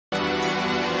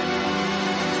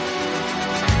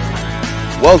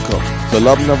Welcome to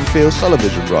Love Never Fails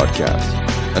television broadcast,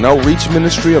 an outreach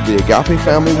ministry of the Agape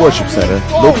Family Worship Center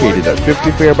located at 50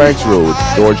 Fairbanks Road,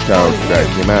 Georgetown,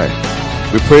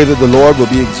 Connecticut. We pray that the Lord will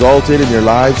be exalted in your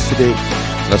lives today.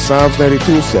 And as Psalms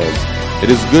 92 says, it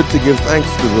is good to give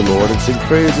thanks to the Lord and sing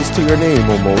praises to your name,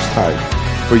 O Most High.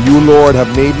 For you, Lord,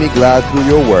 have made me glad through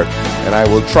your work, and I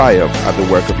will triumph at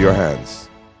the work of your hands.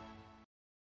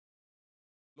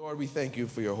 Lord, we thank you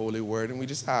for your holy word, and we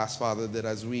just ask, Father, that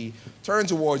as we turn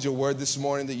towards your word this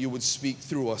morning, that you would speak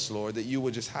through us, Lord, that you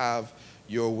would just have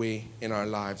your way in our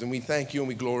lives. And we thank you and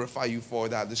we glorify you for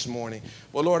that this morning.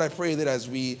 Well, Lord, I pray that as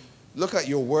we look at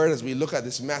your word, as we look at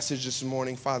this message this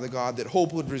morning, Father God, that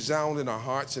hope would resound in our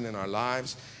hearts and in our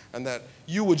lives, and that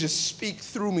you would just speak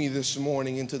through me this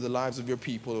morning into the lives of your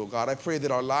people, oh God. I pray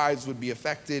that our lives would be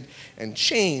affected and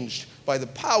changed by the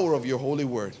power of your holy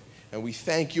word. And we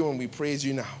thank you and we praise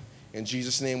you now. In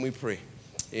Jesus' name we pray.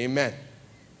 Amen.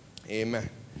 Amen.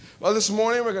 Well, this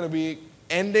morning we're going to be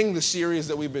ending the series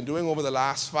that we've been doing over the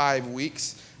last 5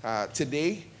 weeks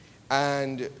today.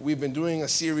 And we've been doing a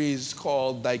series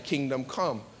called Thy Kingdom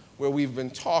Come, where we've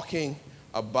been talking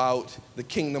about the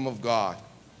kingdom of God.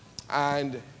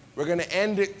 And we're going to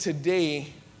end it today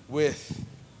with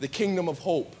the kingdom of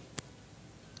hope.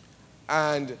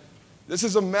 And this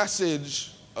is a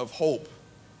message of hope.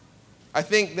 I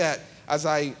think that as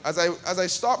I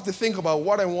stopped to think about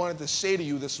what I wanted to say to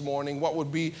you this morning, what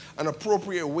would be an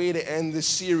appropriate way to end this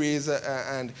series,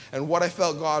 and what I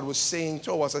felt God was saying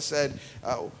to us, I said,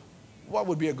 what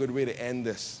would be a good way to end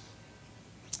this?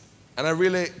 And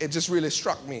it just really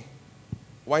struck me.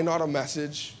 Why not a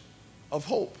message of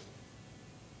hope?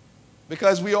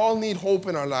 Because we all need hope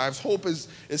in our lives. Hope is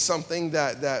something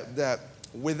that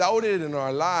without it in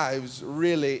our lives,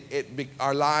 really,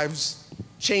 our lives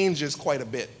changes quite a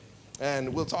bit.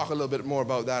 And we'll talk a little bit more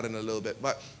about that in a little bit.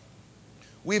 But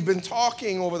we've been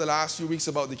talking over the last few weeks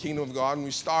about the kingdom of God, and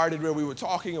we started where we were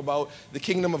talking about the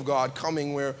kingdom of God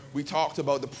coming, where we talked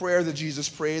about the prayer that Jesus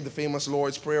prayed, the famous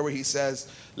Lord's Prayer, where he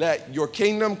says, let your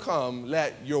kingdom come,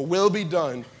 let your will be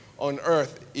done on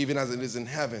earth, even as it is in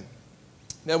heaven.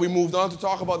 Then we moved on to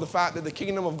talk about the fact that the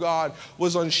kingdom of God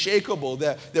was unshakable,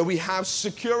 that we have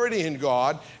security in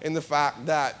God, in the fact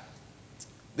that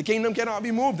the kingdom cannot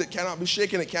be moved, it cannot be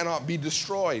shaken, it cannot be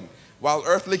destroyed. While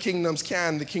earthly kingdoms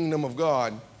can, the kingdom of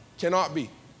God cannot be.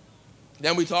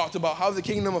 Then we talked about how the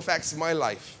kingdom affects my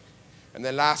life. And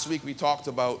then last week we talked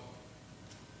about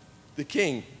the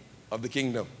king of the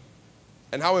kingdom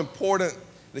and how important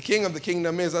the king of the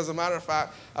kingdom is. As a matter of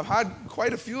fact, I've had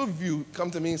quite a few of you come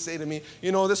to me and say to me,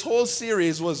 you know, this whole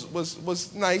series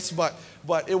was nice, but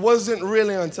it wasn't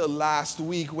really until last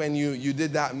week when you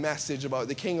did that message about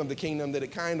the king of the kingdom that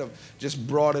it kind of just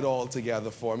brought it all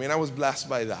together for me. And I was blessed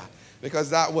by that, because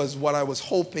that was what I was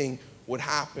hoping would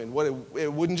happen.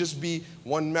 It wouldn't just be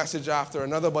one message after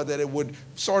another, but that it would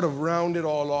sort of round it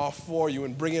all off for you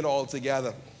and bring it all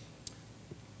together.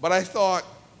 But I thought,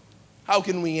 how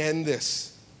can we end this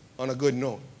on a good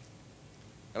note?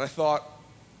 And I thought,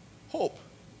 hope.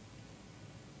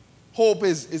 Hope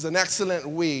is an excellent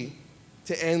way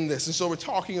to end this. And so we're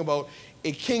talking about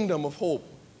a kingdom of hope.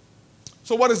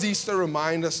 So what does Easter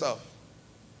remind us of?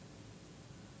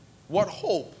 What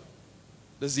hope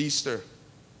does Easter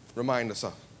remind us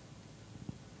of?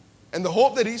 And the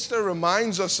hope that Easter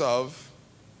reminds us of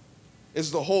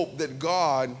is the hope that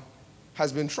God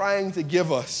has been trying to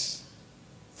give us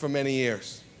for many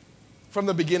years. From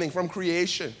the beginning, from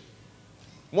creation.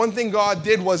 One thing God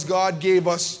did was God gave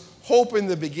us hope in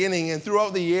the beginning, and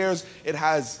throughout the years it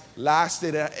has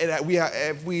lasted.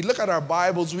 If we look at our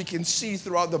Bibles, we can see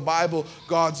throughout the Bible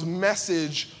God's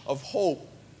message of hope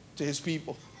to his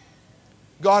people.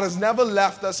 God has never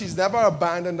left us. He's never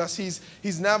abandoned us.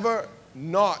 He's never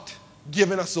not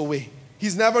given us away.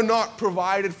 He's never not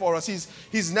provided for us.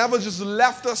 He's never just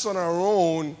left us on our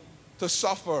own to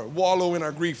suffer, wallow in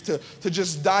our grief, to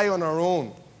just die on our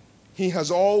own. He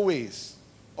has always,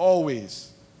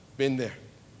 always been there.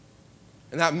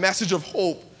 And that message of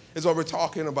hope is what we're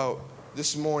talking about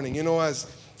this morning. You know, as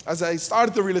I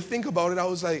started to really think about it, I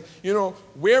was like, you know,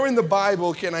 where in the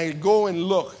Bible can I go and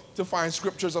look to find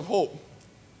scriptures of hope?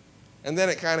 And then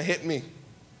it kind of hit me.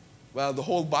 Well, the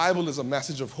whole Bible is a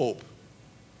message of hope.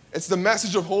 It's the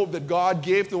message of hope that God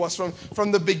gave to us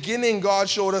from the beginning. God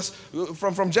showed us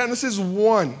from Genesis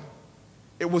 1,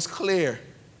 it was clear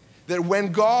that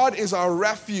when God is our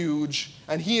refuge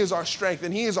and he is our strength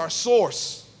and he is our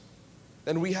source,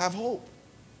 then we have hope.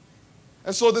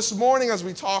 And so this morning as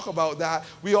we talk about that,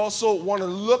 we also want to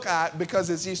look at, because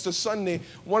it's Easter Sunday,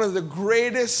 one of the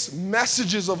greatest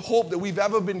messages of hope that we've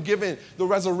ever been given, the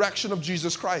resurrection of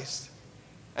Jesus Christ,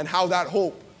 and how that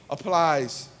hope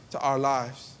applies to our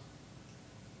lives.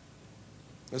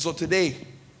 And so today,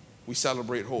 we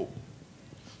celebrate hope.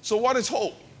 So what is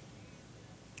hope?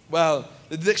 Well,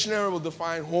 the dictionary will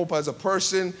define hope as a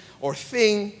person or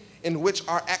thing in which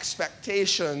our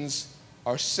expectations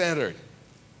are centered.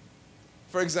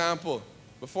 For example,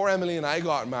 before Emily and I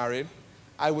got married,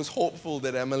 I was hopeful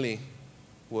that Emily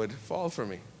would fall for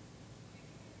me.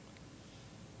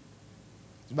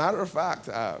 As a matter of fact,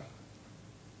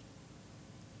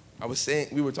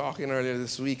 we were talking earlier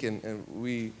this week, and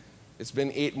it's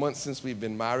been 8 months since we've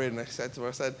been married, and I said to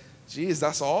her, geez,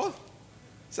 that's all?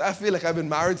 So I feel like I've been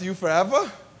married to you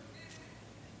forever.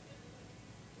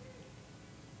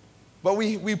 But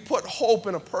we put hope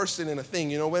in a person, in a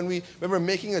thing. You know, when we're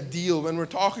making a deal, when we're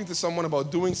talking to someone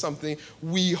about doing something,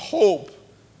 we hope.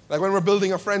 Like when we're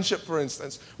building a friendship, for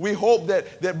instance, we hope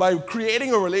that by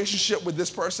creating a relationship with this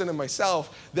person and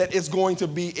myself, that it's going to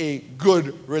be a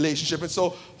good relationship. And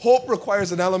so hope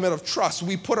requires an element of trust.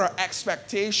 We put our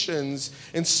expectations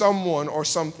in someone or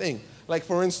something. Like,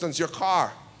 for instance, your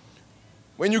car.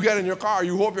 When you get in your car,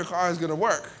 you hope your car is going to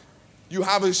work. You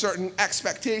have a certain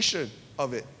expectation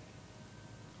of it.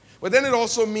 But then it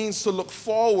also means to look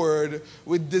forward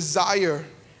with desire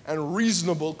and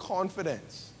reasonable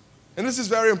confidence. And this is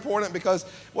very important because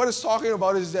what it's talking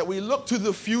about is that we look to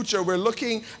the future. We're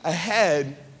looking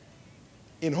ahead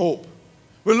in hope.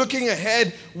 We're looking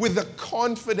ahead with a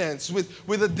confidence,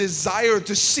 with a desire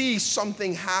to see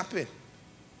something happen.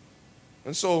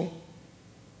 And so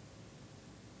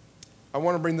I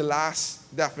want to bring the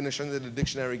last definition that the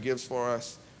dictionary gives for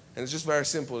us. And it's just very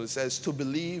simple. It says to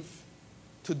believe,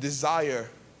 to desire,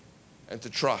 and to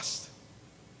trust.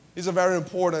 These are very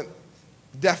important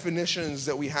definitions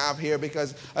that we have here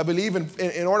because I believe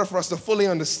in order for us to fully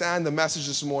understand the message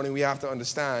this morning, we have to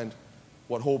understand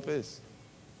what hope is.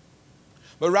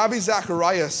 But Rabbi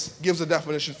Zacharias gives a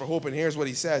definition for hope, and here's what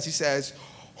he says. He says,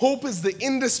 hope is the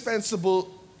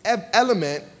indispensable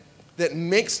element that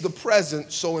makes the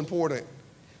present so important.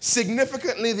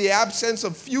 Significantly, the absence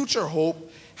of future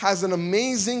hope has an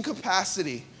amazing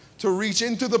capacity to reach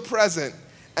into the present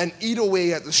and eat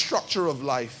away at the structure of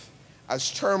life as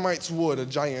termites would a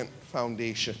giant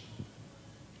foundation.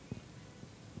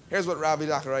 Here's what Rabbi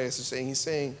Zacharias is saying. He's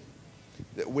saying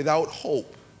that without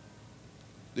hope,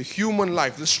 the human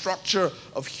life, the structure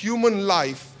of human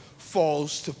life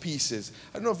falls to pieces.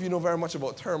 I don't know if you know very much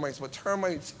about termites, but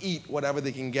termites eat whatever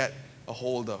they can get a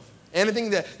hold of. Anything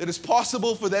that is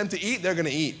possible for them to eat, they're going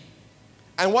to eat.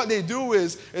 And what they do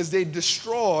is they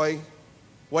destroy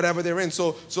whatever they're in.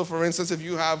 So for instance, if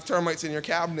you have termites in your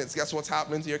cabinets, guess what's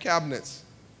happening to your cabinets?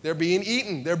 They're being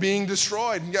eaten. They're being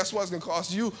destroyed. And guess what? It's going to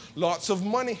cost you lots of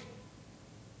money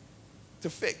to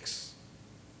fix.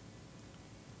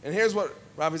 And here's what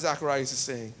Rabbi Zacharias is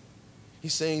saying.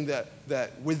 He's saying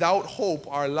that without hope,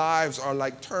 our lives are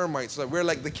like termites. Like we're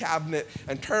like the cabinet,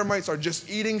 and termites are just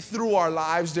eating through our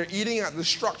lives. They're eating at the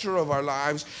structure of our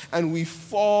lives, and we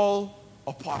fall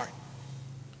apart.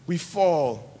 We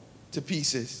fall to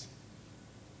pieces.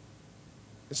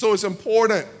 And so it's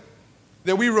important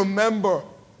that we remember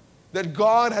that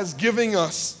God has given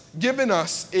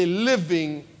us a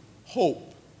living hope.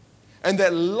 And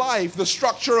that life, the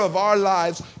structure of our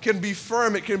lives, can be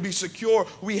firm, it can be secure.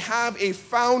 We have a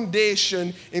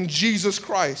foundation in Jesus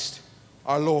Christ,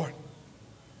 our Lord.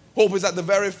 Hope is at the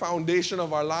very foundation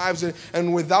of our lives,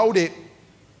 and without it,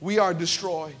 we are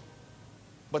destroyed.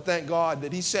 But thank God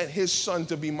that He sent His Son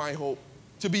to be my hope,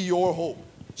 to be your hope,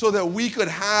 so that we could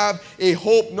have a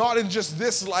hope not in just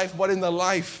this life, but in the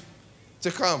life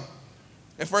to come.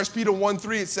 In 1 Peter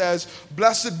 1:3 it says,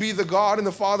 "Blessed be the God and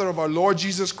the Father of our Lord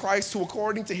Jesus Christ, who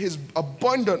according to His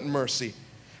abundant mercy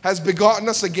has begotten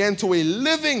us again to a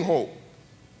living hope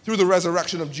through the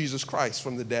resurrection of Jesus Christ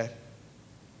from the dead."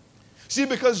 See,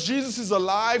 because Jesus is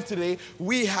alive today,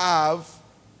 we have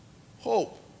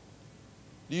hope.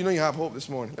 Do you know you have hope this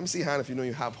morning? Let me see your hand if you know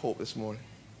you have hope this morning.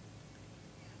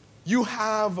 You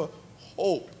have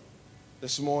hope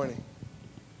this morning.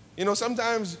 You know,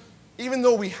 sometimes even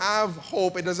though we have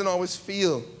hope, it doesn't always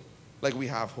feel like we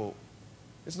have hope.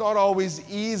 It's not always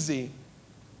easy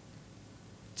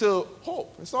to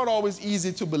hope. It's not always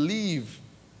easy to believe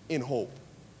in hope.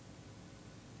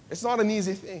 It's not an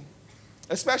easy thing,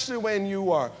 especially when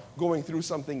you are going through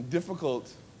something difficult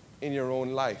in your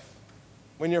own life.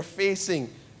 When you're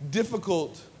facing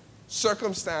difficult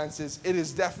circumstances, it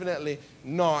is definitely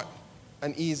not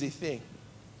an easy thing.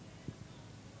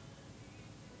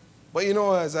 But you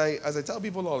know, as I tell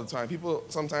people all the time, people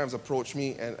sometimes approach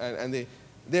me and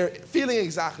they're feeling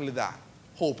exactly that,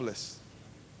 hopeless.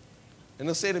 And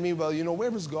they'll say to me, well, you know,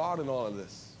 where is God in all of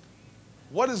this?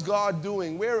 What is God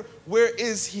doing? Where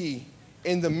is he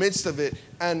in the midst of it?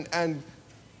 And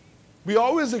we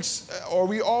always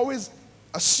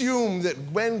assume that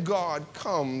when God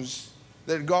comes,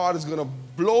 that God is going to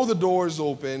blow the doors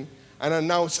open and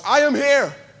announce, I am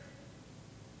here.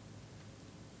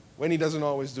 When he doesn't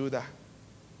always do that.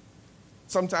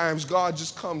 Sometimes God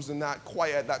just comes in that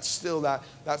quiet, that still,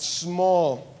 that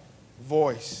small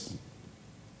voice.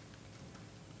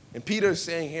 And Peter is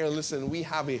saying here, listen, we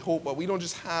have a hope, but we don't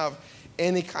just have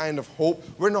any kind of hope.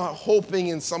 We're not hoping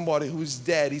in somebody who's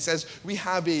dead. He says we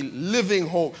have a living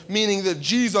hope, meaning that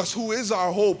Jesus, who is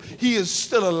our hope, he is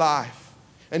still alive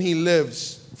and he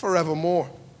lives forevermore.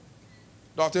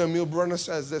 Dr. Emil Brunner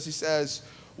says this. He says,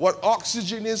 what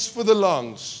oxygen is for the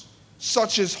lungs,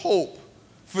 such is hope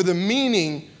for the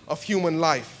meaning of human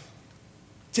life.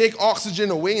 Take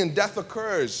oxygen away and death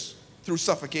occurs through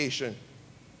suffocation.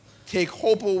 Take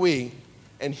hope away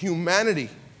and humanity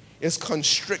is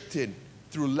constricted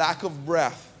through lack of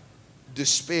breath,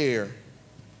 despair,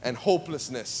 and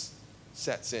hopelessness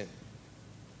sets in.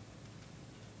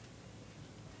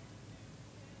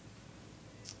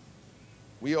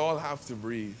 We all have to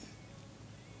breathe.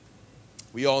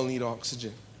 We all need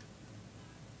oxygen.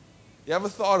 You ever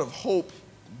thought of hope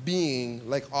being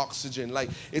like oxygen? Like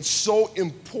it's so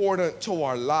important to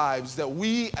our lives that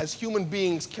we as human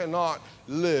beings cannot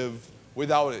live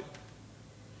without it.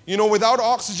 You know, without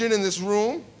oxygen in this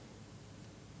room,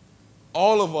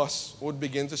 all of us would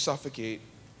begin to suffocate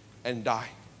and die.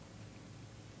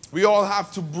 We all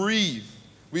have to breathe.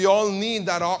 We all need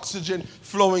that oxygen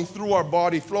flowing through our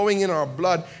body, flowing in our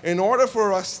blood in order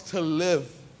for us to live.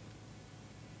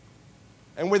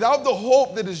 And without the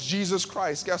hope that is Jesus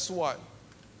Christ, guess what?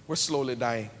 We're slowly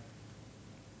dying.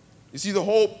 You see, the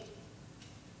hope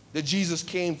that Jesus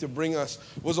came to bring us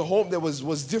was a hope that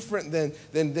was different than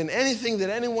anything that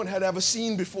anyone had ever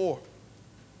seen before.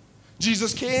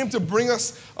 Jesus came to bring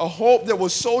us a hope that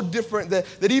was so different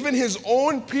that even his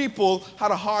own people had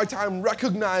a hard time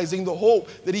recognizing the hope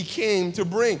that he came to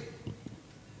bring.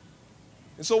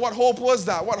 And so what hope was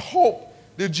that? What hope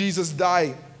did Jesus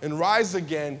die and rise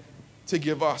again to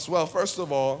give us? Well, first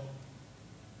of all,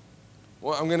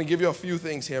 I'm going to give you a few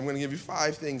things here. I'm going to give you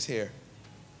 5 things here.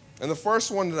 And the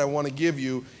first one that I want to give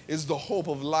you is the hope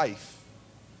of life.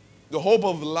 The hope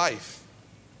of life.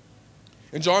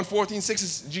 In John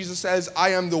 14:6, Jesus says, I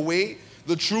am the way,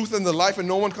 the truth, and the life, and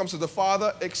no one comes to the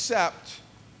Father except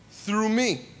through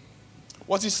me.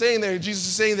 What's he saying there? Jesus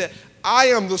is saying that I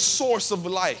am the source of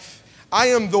life. I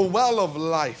am the well of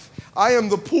life. I am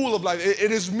the pool of life.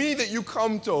 It is me that you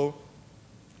come to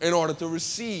in order to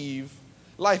receive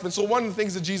life. And so one of the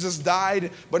things that Jesus died,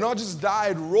 but not just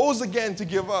died, rose again to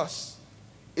give us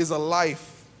is a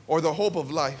life, or the hope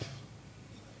of life.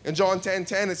 In John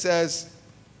 10:10 it says,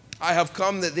 I have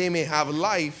come that they may have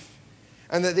life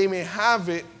and that they may have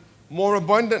it more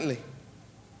abundantly.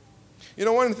 You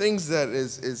know, one of the things that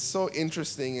is so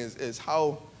interesting is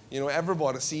how, you know,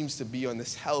 everybody seems to be on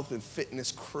this health and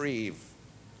fitness crave.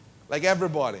 Like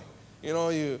everybody. You know,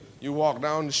 you walk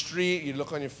down the street, you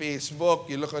look on your Facebook,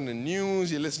 you look on the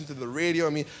news, you listen to the radio. I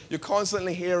mean, you're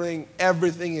constantly hearing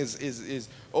everything is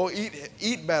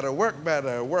eat better,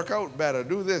 work out better,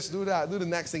 do this, do that, do the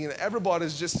next thing. And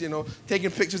everybody's just, you know,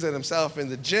 taking pictures of themselves in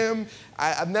the gym.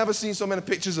 I've never seen so many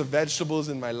pictures of vegetables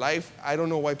in my life. I don't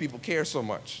know why people care so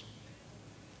much.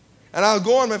 And I'll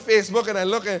go on my Facebook and I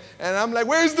look and I'm like,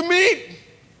 where's the meat?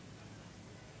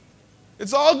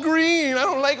 It's all green. I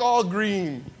don't like all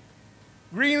green.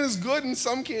 Green is good in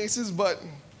some cases, but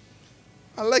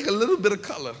I like a little bit of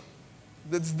color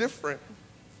that's different.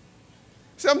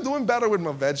 See, I'm doing better with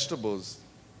my vegetables.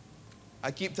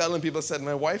 I keep telling people, I said,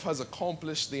 my wife has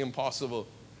accomplished the impossible.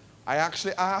 I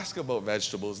actually ask about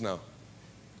vegetables now.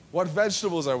 What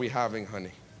vegetables are we having,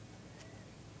 honey?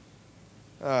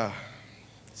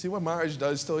 See what marriage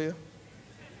does to you?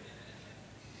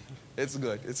 It's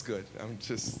good, it's good. I'm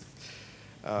just...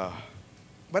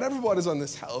 But everybody's on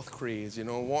this health craze, you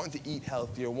know, wanting to eat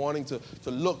healthier, wanting to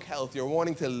look healthier,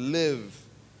 wanting to live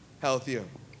healthier.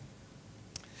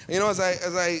 You know, as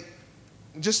I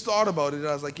just thought about it,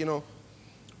 I was like, you know,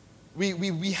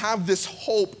 we have this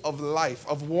hope of life,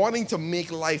 of wanting to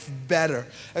make life better.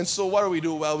 And so what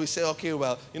do? Well, we say, okay,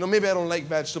 well, you know, maybe I don't like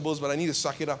vegetables, but I need to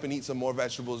suck it up and eat some more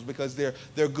vegetables because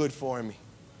they're good for me.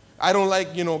 I don't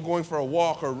like, you know, going for a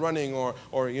walk or running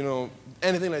or you know,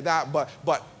 anything like that,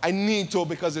 but I need to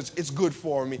because it's good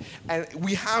for me. And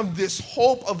we have this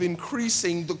hope of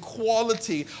increasing the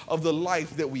quality of the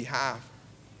life that we have.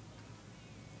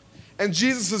 And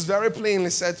Jesus has very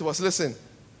plainly said to us, listen,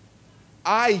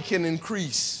 I can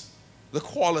increase the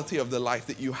quality of the life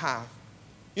that you have.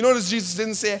 You notice Jesus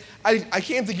didn't say, I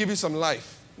came to give you some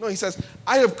life. No, he says,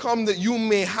 I have come that you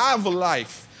may have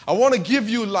life. I want to give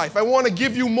you life. I want to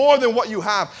give you more than what you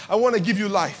have. I want to give you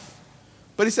life.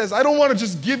 But he says, I don't want to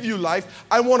just give you life.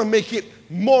 I want to make it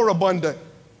more abundant.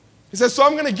 He says, so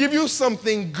I'm going to give you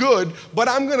something good, but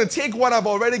I'm going to take what I've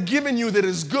already given you that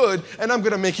is good, and I'm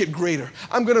going to make it greater.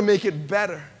 I'm going to make it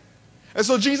better. And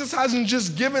so Jesus hasn't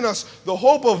just given us the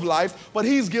hope of life, but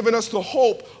he's given us the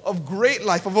hope of great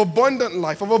life, of abundant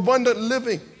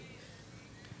living.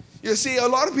 You see, a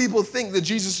lot of people think that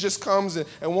Jesus just comes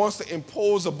and wants to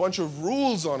impose a bunch of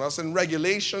rules on us and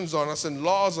regulations on us and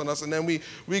laws on us, and then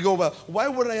we go, well, why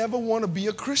would I ever want to be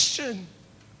a Christian?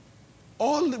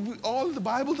 All the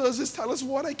Bible does is tell us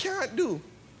what I can't do.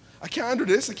 I can't do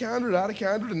this, I can't do that, I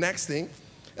can't do the next thing.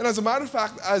 And as a matter of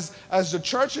fact, as the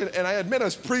church, and I admit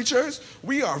as preachers,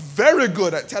 we are very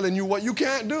good at telling you what you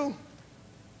can't do.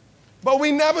 But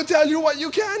we never tell you what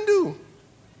you can do.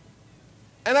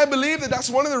 And I believe that that's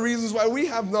one of the reasons why we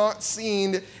have not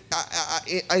seen,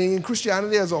 in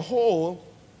Christianity as a whole,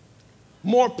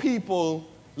 more people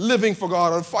living for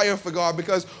God, on fire for God,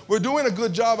 because we're doing a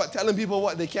good job at telling people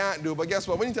what they can't do. But guess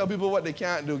what? When you tell people what they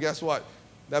can't do, guess what?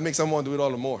 That makes them want to do it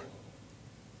all the more.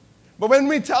 But when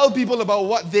we tell people about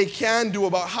what they can do,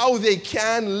 about how they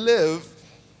can live,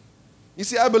 you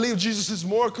see, I believe Jesus is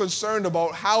more concerned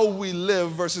about how we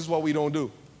live versus what we don't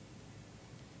do.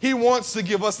 He wants to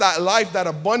give us that life, that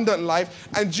abundant life,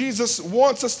 and Jesus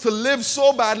wants us to live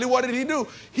so badly. What did he do?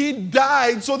 He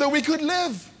died so that we could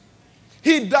live.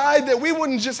 He died that we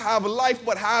wouldn't just have life,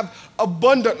 but have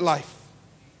abundant life.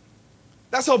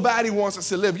 That's how bad he wants us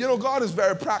to live. You know, God is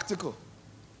very practical.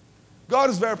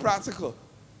 God is very practical.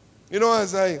 You know,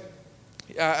 as I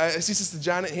see Sister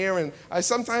Janet here, and I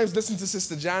sometimes listen to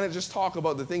Sister Janet just talk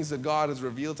about the things that God has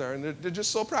revealed to her, and they're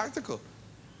just so practical.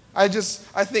 I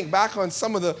think back on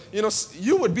some of the, you know,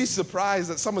 you would be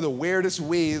surprised at some of the weirdest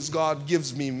ways God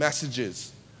gives me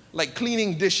messages, like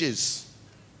cleaning dishes,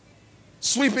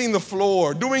 sweeping the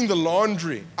floor, doing the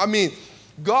laundry. I mean,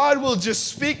 God will just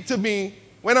speak to me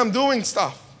when I'm doing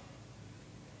stuff.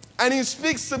 And he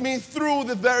speaks to me through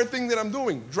the very thing that I'm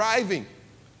doing, driving.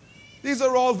 These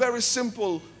are all very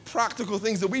simple, practical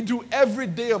things that we do every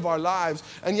day of our lives,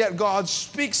 and yet God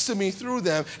speaks to me through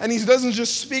them. And he doesn't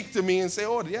just speak to me and say,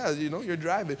 oh, yeah, you know, you're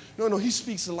driving. No, he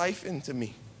speaks life into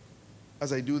me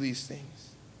as I do these things.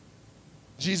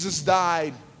 Jesus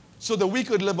died so that we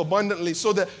could live abundantly,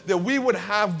 so that we would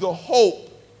have the hope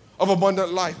of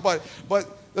abundant life. But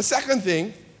the second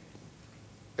thing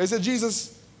is that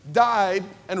Jesus died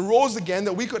and rose again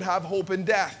that we could have hope in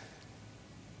death.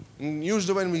 And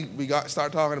usually when we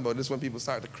start talking about this, when people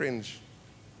start to cringe,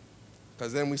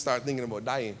 because then we start thinking about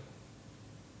dying.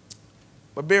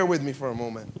 But bear with me for a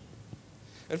moment.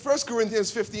 In 1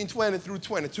 Corinthians 15:20 through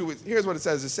 22, here's what it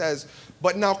says. It says,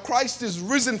 but now Christ is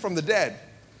risen from the dead,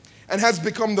 and has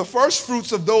become the first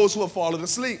fruits of those who have fallen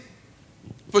asleep.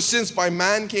 For since by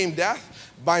man came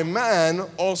death, by man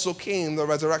also came the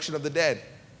resurrection of the dead.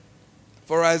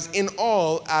 For as in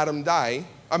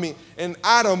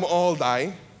Adam all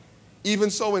die,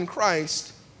 even so in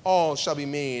Christ all shall be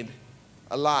made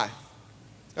alive.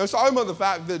 And it's talking about the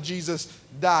fact that Jesus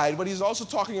died, but he's also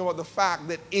talking about the fact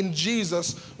that in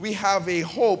Jesus we have a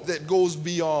hope that goes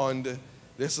beyond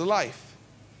this life.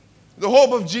 The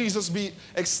hope of Jesus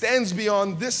extends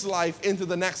beyond this life into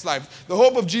the next life. The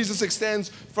hope of Jesus extends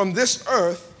from this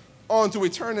earth onto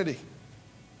eternity.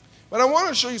 But I want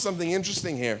to show you something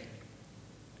interesting here.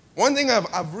 One thing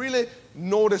I've really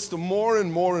noticed more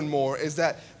and more and more is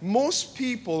that most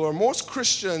people or most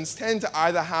Christians tend to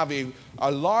either have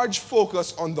a large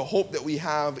focus on the hope that we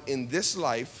have in this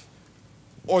life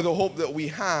or the hope that we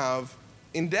have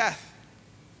in death.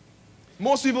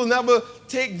 Most people never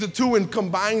take the two and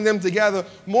combine them together.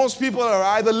 Most people are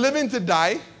either living to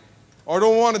die or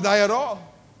don't want to die at all.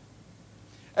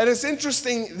 And it's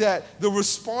interesting that the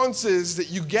responses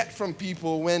that you get from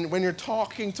people when you're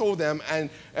talking to them and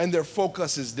their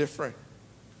focus is different.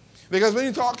 Because when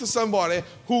you talk to somebody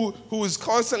who is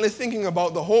constantly thinking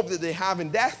about the hope that they have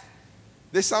in death,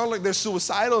 they sound like they're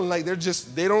suicidal and like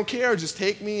they don't care, just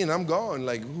take me and I'm gone.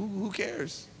 Like, who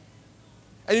cares?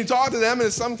 And you talk to them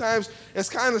and sometimes it's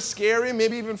kind of scary,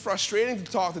 maybe even frustrating to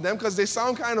talk to them because they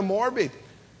sound kind of morbid.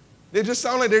 They just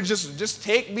sound like they're just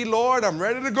take me, Lord, I'm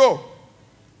ready to go.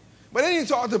 But then you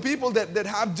talk to people that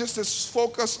have just this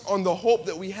focus on the hope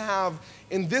that we have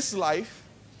in this life.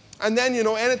 And then, you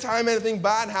know, anytime anything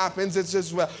bad happens, it's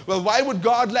just, well, why would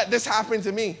God let this happen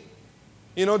to me?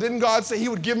 You know, didn't God say he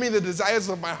would give me the desires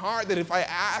of my heart, that if I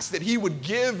asked, that he would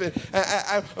give?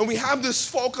 And we have this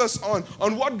focus on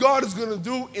what God is going to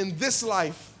do in this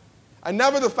life. and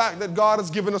never the fact that God has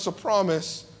given us a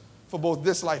promise for both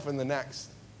this life and the next.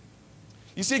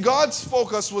 You see, God's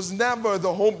focus was never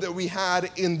the hope that we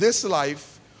had in this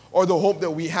life or the hope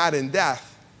that we had in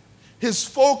death. His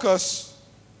focus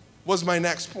was my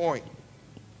next point.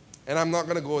 And I'm not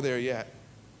going to go there yet.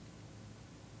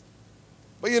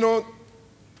 But you know,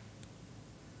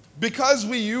 because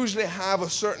we usually have a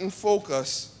certain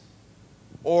focus,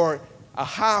 or a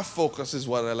half focus is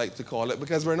what I like to call it,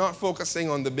 because we're not focusing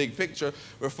on the big picture,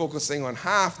 we're focusing on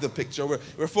half the picture.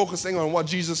 We're focusing on what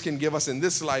Jesus can give us in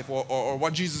this life, or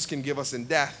what Jesus can give us in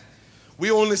death.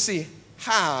 We only see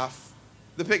half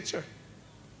the picture.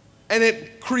 And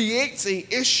it creates an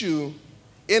issue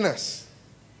in us.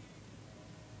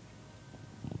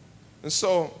 And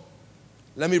so,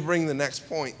 let me bring the next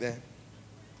point then.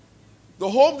 The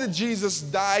hope that Jesus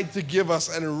died to give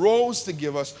us and rose to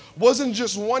give us wasn't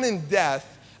just one in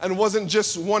death and wasn't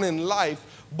just one in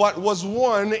life, but was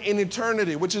one in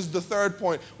eternity, which is the third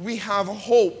point. We have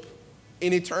hope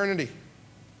in eternity.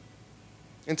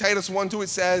 In Titus 1:2 it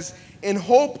says, in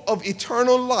hope of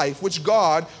eternal life, which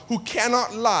God, who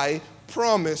cannot lie,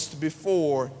 promised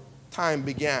before time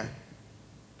began.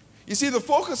 You see, the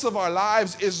focus of our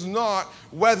lives is not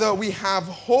whether we have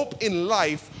hope in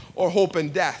life or hope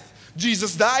in death.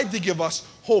 Jesus died to give us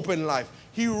hope in life.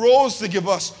 He rose to give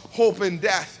us hope in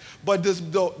death. But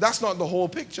that's not the whole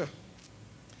picture.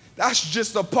 That's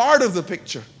just a part of the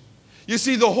picture. You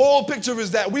see, the whole picture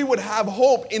is that we would have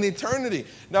hope in eternity.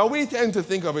 Now, we tend to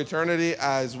think of eternity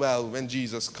as, well, when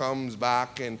Jesus comes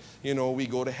back and, you know, we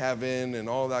go to heaven and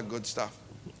all that good stuff.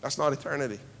 That's not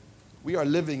eternity. We are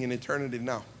living in eternity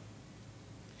now.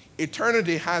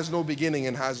 Eternity has no beginning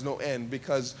and has no end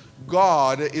because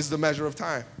God is the measure of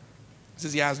time.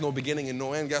 Since he has no beginning and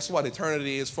no end, guess what?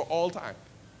 Eternity is for all time.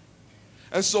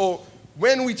 And so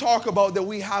when we talk about that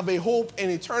we have a hope in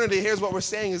eternity, here's what we're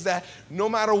saying is that no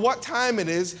matter what time it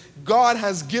is, God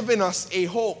has given us a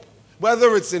hope.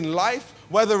 Whether it's in life,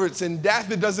 whether it's in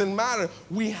death, it doesn't matter.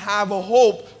 We have a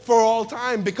hope for all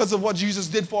time because of what Jesus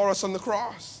did for us on the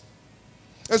cross.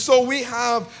 And so we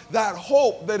have that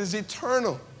hope that is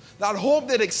eternal, that hope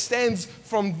that extends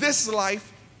from this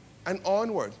life and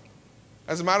onward.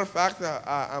 As a matter of fact,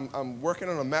 I'm working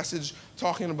on a message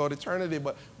talking about eternity,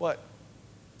 but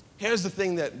here's the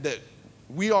thing that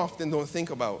we often don't think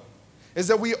about, is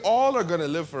that we all are going to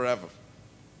live forever.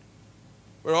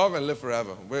 We're all going to live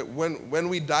forever. When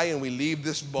we die and we leave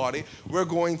this body, we're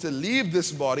going to leave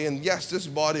this body, and yes, this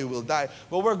body will die,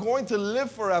 but we're going to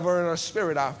live forever in our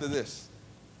spirit after this.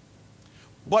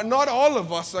 But not all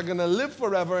of us are going to live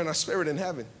forever in our spirit in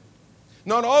heaven.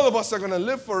 Not all of us are going to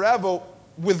live forever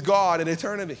with God in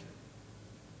eternity.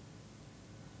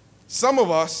 Some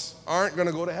of us aren't going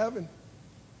to go to heaven.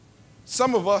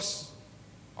 Some of us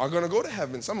are going to go to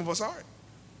heaven. Some of us aren't.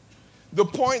 The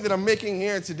point that I'm making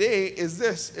here today is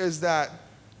this, is that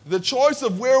the choice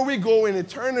of where we go in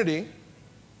eternity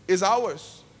is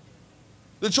ours.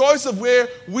 The choice of where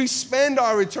we spend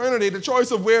our eternity, the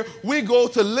choice of where we go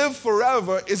to live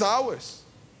forever is ours,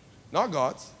 not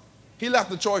God's. He left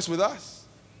the choice with us.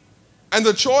 And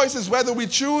the choice is whether we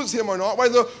choose him or not,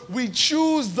 whether we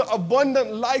choose the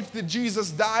abundant life that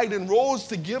Jesus died and rose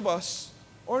to give us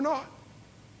or not.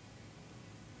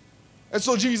 And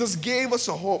so Jesus gave us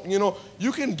a hope. You know,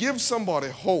 you can give somebody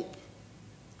hope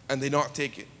and they not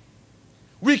take it.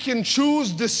 We can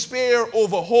choose despair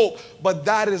over hope, but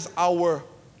that is our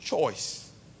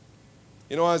choice.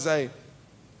 You know, as I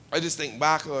just think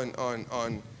back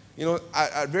on you know,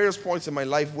 at various points in my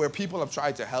life where people have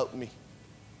tried to help me,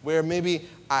 where maybe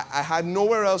I had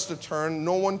nowhere else to turn,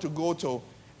 no one to go to,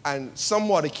 and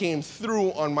somebody came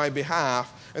through on my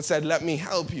behalf and said, let me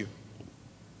help you.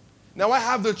 Now I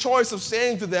have the choice of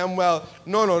saying to them, well,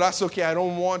 no, that's okay, I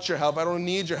don't want your help, I don't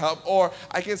need your help. Or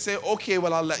I can say, okay,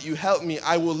 well, I'll let you help me.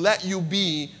 I will let you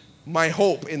be my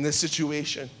hope in this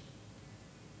situation.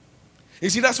 You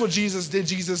see, that's what Jesus did.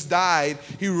 Jesus died,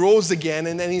 he rose again,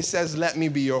 and then he says, let me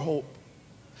be your hope.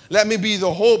 Let me be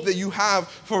the hope that you have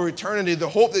for eternity, the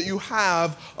hope that you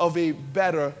have of a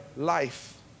better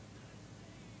life.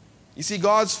 You see,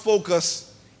 God's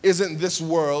focus isn't this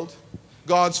world.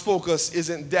 God's focus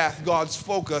isn't death. God's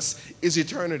focus is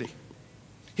eternity.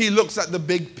 He looks at the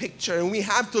big picture, and we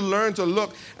have to learn to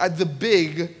look at the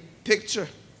big picture.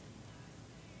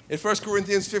 In 1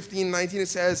 Corinthians 15:19 it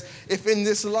says, if in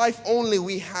this life only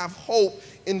we have hope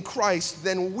in Christ,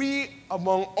 then we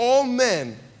among all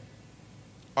men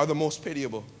are the most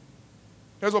pitiable.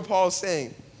 Here's what Paul is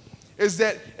saying, is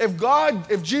that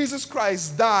if Jesus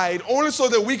Christ died only so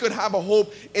that we could have a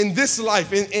hope in this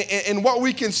life, in what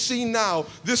we can see now,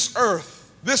 this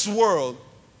earth, this world,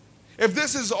 If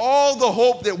this is all the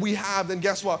hope that we have, then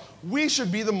guess what? We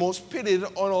should be the most pitied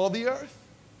on all the earth.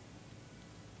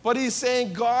 But he's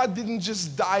saying God didn't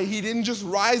just die. He didn't just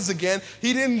rise again.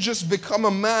 He didn't just become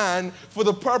a man for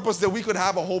the purpose that we could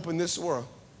have a hope in this world.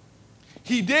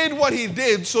 He did what he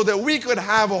did so that we could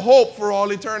have a hope for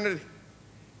all eternity.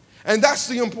 And that's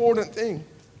the important thing.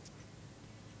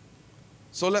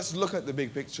 So let's look at the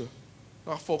big picture,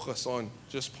 not focus on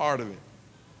just part of it.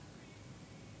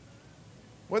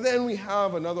 Well, then we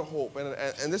have another hope,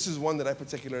 and this is one that I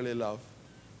particularly love.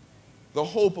 The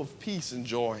hope of peace and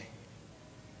joy.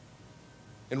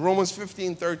 In Romans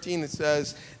 15:13 it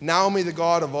says, "Now may the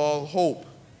God of all hope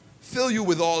fill you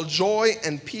with all joy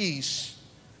and peace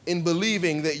in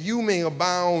believing, that you may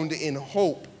abound in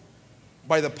hope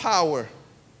by the power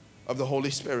of the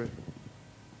Holy Spirit."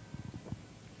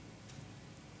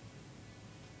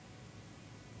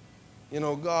 You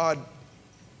know, God,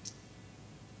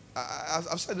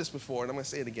 I've said this before, and I'm going to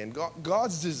say it again.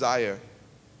 God's desire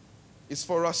is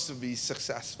for us to be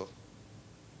successful.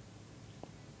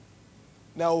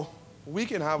 Now, we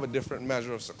can have a different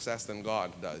measure of success than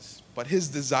God does, but his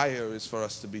desire is for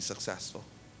us to be successful.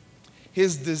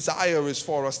 His desire is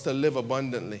for us to live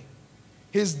abundantly.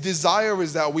 His desire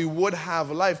is that we would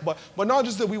have life, but not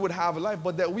just that we would have life,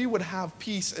 but that we would have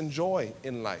peace and joy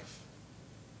in life.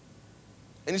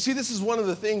 And you see, this is one of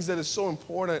the things that is so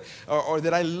important, or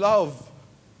that I love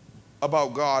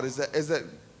about God, is that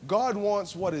God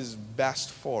wants what is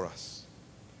best for us.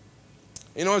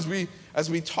 You know, as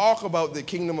we talk about the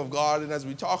kingdom of God, and as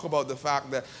we talk about the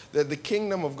fact that the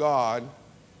kingdom of God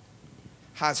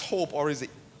has hope, or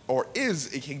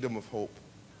is a kingdom of hope,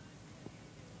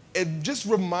 it just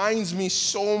reminds me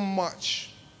so much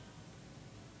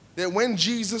that when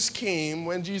Jesus came,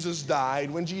 when Jesus died,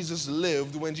 when Jesus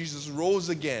lived, when Jesus rose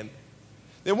again,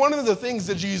 that one of the things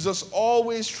that Jesus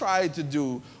always tried to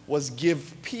do was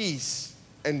give peace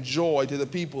and joy to the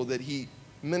people that he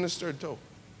ministered to.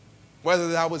 Whether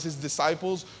that was his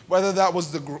disciples, whether that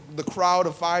was the crowd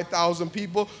of 5,000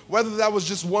 people, whether that was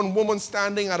just one woman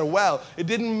standing at a well, it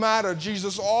didn't matter.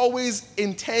 Jesus always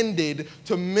intended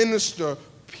to minister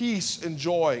peace and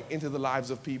joy into the lives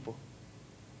of people.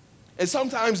 And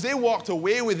sometimes they walked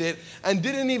away with it and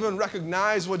didn't even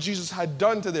recognize what Jesus had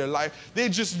done to their life. They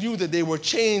just knew that they were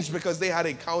changed because they had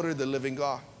encountered the living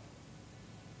God.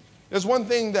 There's one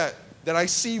thing that I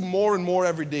see more and more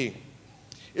every day,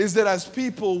 is that as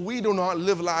people, we do not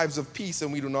live lives of peace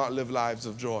and we do not live lives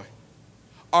of joy.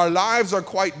 Our lives are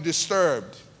quite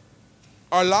disturbed.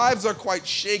 Our lives are quite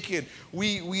shaken.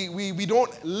 We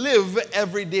don't live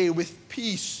every day with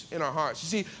peace in our hearts.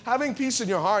 You see, having peace in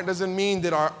your heart doesn't mean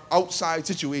that our outside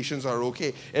situations are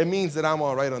okay. It means that I'm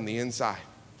all right on the inside.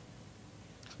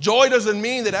 Joy doesn't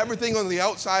mean that everything on the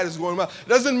outside is going well. It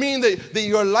doesn't mean that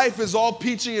your life is all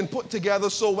peachy and put together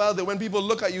so well that when people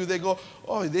look at you, they go,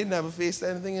 oh, they never faced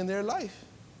anything in their life.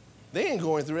 They ain't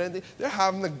going through anything. They're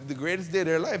having the greatest day of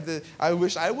their life. I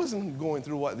wish I wasn't going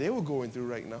through what they were going through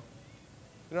right now.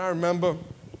 You know, I remember a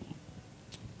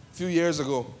few years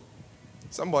ago,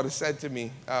 somebody said to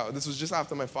me, this was just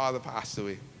after my father passed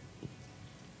away,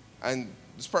 and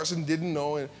this person didn't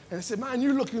know, and I said, man,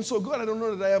 you're looking so good. I don't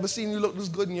know that I ever seen you look this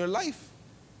good in your life.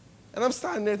 And I'm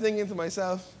standing there thinking to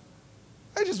myself,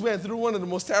 I just went through one of the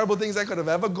most terrible things I could have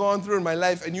ever gone through in my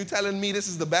life, and you telling me this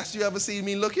is the best you ever seen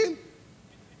me looking?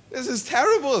 This is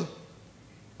terrible.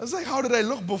 I was like, how did I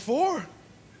look before?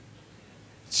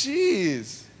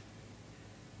 Jeez.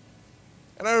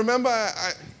 And I remember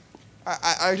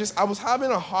I was having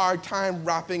a hard time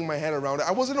wrapping my head around it.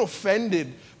 I wasn't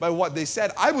offended by what they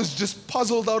said. I was just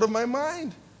puzzled out of my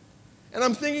mind. And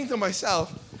I'm thinking to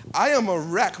myself, I am a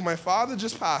wreck. My father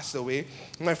just passed away.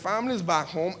 My family's back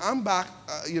home. I'm back,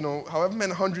 however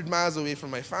many 100 miles away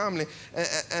from my family.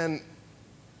 And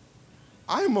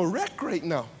I'm a wreck right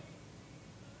now.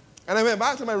 And I went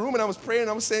back to my room and I was praying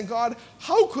and I was saying, God,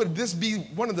 how could this be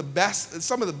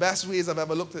some of the best ways I've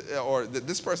ever looked at, or that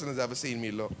this person has ever seen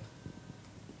me look?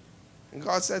 And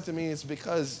God said to me, it's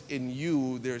because in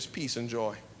you there's peace and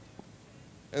joy.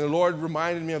 And the Lord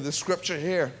reminded me of the scripture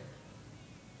here.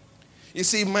 You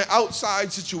see, my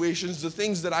outside situations, the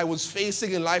things that I was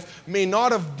facing in life, may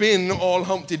not have been all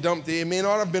Humpty Dumpty. It may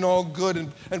not have been all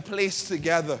good and placed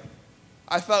together.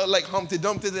 I felt like Humpty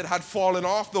Dumpty that had fallen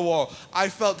off the wall. I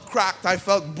felt cracked. I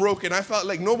felt broken. I felt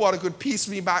like nobody could piece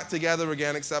me back together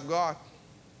again except God.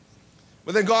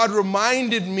 But then God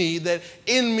reminded me that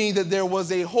in me that there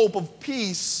was a hope of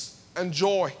peace and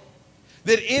joy.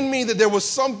 That in me that there was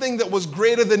something that was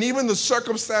greater than even the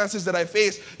circumstances that I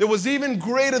faced. That was even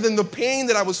greater than the pain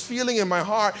that I was feeling in my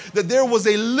heart. That there was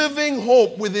a living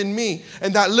hope within me.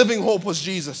 And that living hope was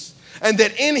Jesus. And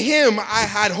that in him I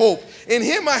had hope. In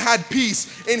him I had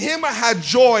peace. In him I had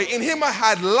joy. In him I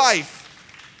had life.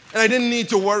 And I didn't need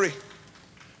to worry.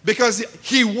 Because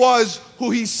he was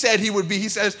who he said he would be. He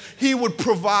says he would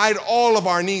provide all of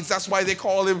our needs. That's why they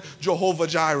call him Jehovah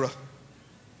Jireh.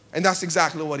 And that's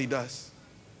exactly what he does.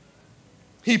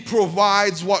 He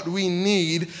provides what we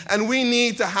need, and we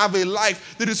need to have a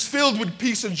life that is filled with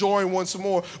peace and joy once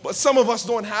more. But some of us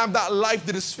don't have that life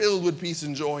that is filled with peace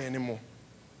and joy anymore.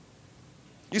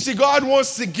 You see, God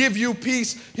wants to give you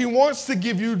peace. He wants to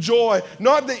give you joy.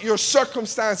 Not that your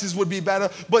circumstances would be better,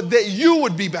 but that you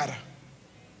would be better.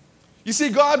 You see,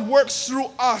 God works through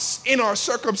us in our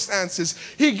circumstances.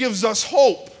 He gives us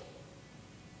hope.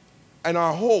 And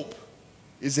our hope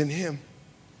is in him.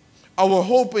 Our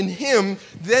hope in him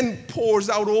then pours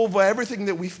out over everything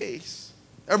that we face,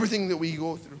 everything that we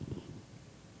go through.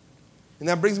 And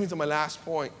that brings me to my last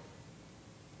point.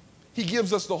 He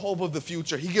gives us the hope of the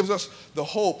future. He gives us the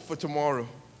hope for tomorrow.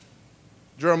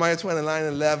 Jeremiah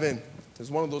 29:11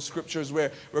 is one of those scriptures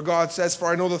where God says, "For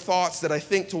I know the thoughts that I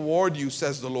think toward you,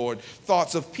 says the Lord,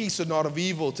 thoughts of peace and not of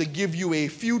evil, to give you a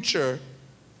future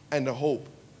and a hope."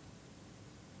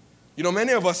 You know,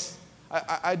 many of us,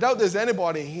 I doubt there's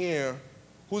anybody here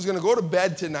who's going to go to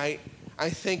bed tonight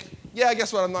and think, yeah,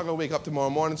 guess what, I'm not going to wake up tomorrow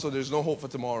morning, so there's no hope for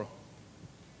tomorrow.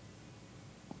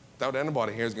 Doubt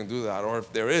anybody here is going to do that, or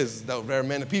if there is, doubt very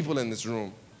many people in this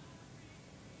room.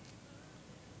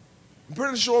 I'm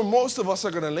pretty sure most of us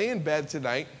are going to lay in bed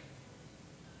tonight,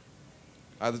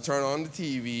 either turn on the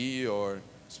TV or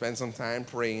spend some time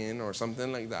praying or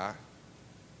something like that,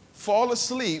 fall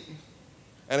asleep,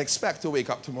 and expect to wake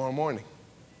up tomorrow morning.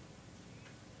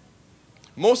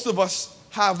 Most of us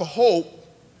have hope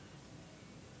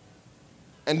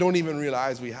and don't even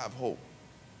realize we have hope.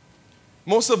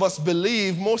 Most of us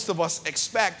believe, most of us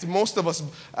expect, most of us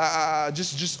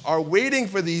just are waiting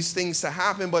for these things to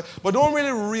happen, but don't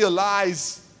really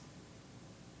realize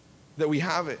that we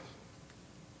have it.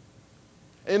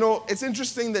 You know, it's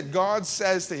interesting that God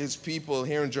says to his people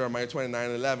here in Jeremiah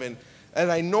 29:11,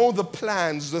 "And I know the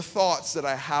plans, the thoughts that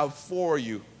I have for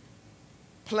you,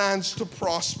 plans to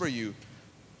prosper you,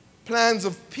 plans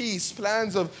of peace,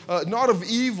 plans of not of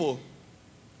evil,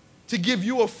 to give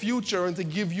you a future and to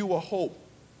give you a hope."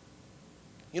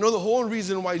 You know, the whole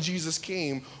reason why Jesus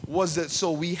came was that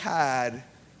so we had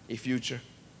a future.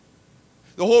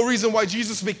 The whole reason why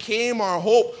Jesus became our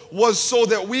hope was so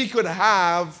that we could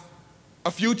have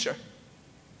a future.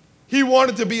 He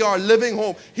wanted to be our living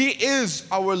hope. He is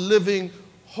our living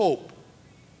hope.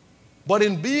 But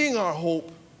in being our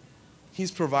hope,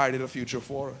 he's provided a future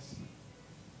for us.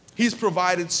 He's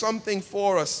provided something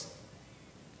for us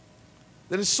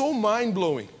that is so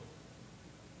mind-blowing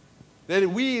that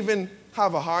we even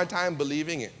have a hard time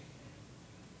believing it.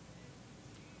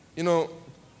 You know,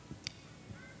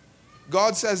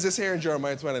 God says this here in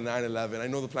Jeremiah 29:11, "I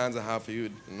know the plans I have for you,"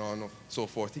 and so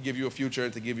forth, to give you a future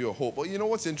and to give you a hope. But you know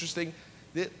what's interesting?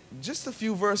 That just a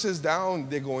few verses down,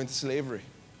 they go into slavery.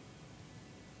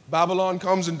 Babylon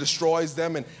comes and destroys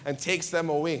them and takes them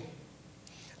away.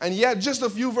 And yet, just a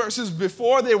few verses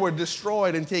before they were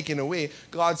destroyed and taken away,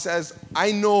 God says,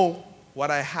 "I know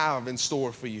what I have in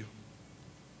store for you."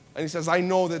 And he says, "I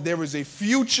know that there is a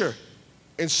future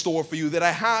in store for you, that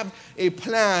I have a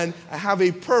plan, I have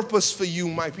a purpose for you,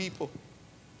 my people."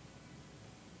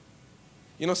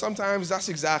 You know, sometimes that's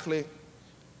exactly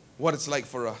what it's like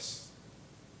for us.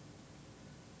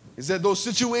 Is that those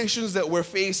situations that we're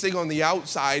facing on the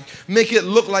outside make it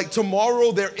look like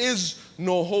tomorrow there is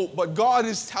no hope. But God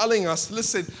is telling us,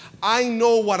 listen, I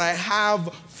know what I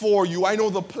have for you. I know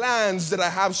the plans that I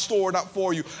have stored up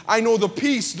for you. I know the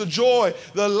peace, the joy,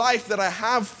 the life that I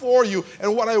have for you.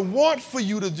 And what I want for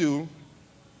you to do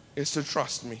is to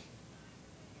trust me.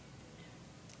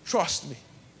 Trust me.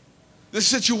 The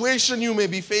situation you may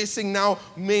be facing now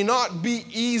may not be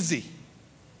easy.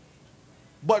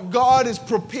 But God is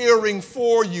preparing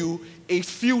for you a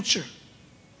future.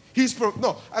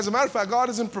 As a matter of fact, God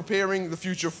isn't preparing the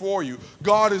future for you.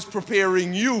 God is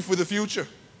preparing you for the future.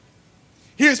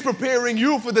 He is preparing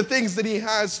you for the things that he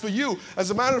has for you.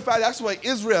 As a matter of fact, that's why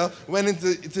Israel went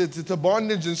into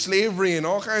bondage and slavery and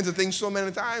all kinds of things so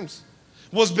many times.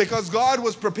 Was because God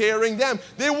was preparing them.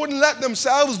 They wouldn't let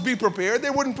themselves be prepared.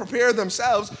 They wouldn't prepare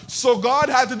themselves. So God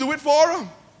had to do it for them.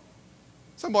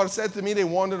 Somebody said to me they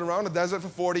wandered around the desert for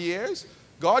 40 years.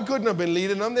 God couldn't have been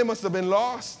leading them. They must have been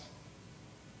lost.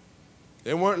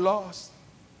 They weren't lost.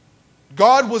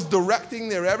 God was directing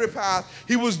their every path.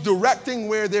 He was directing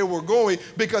where they were going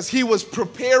because he was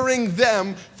preparing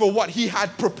them for what he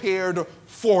had prepared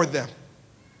for them.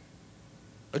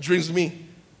 It brings me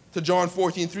to John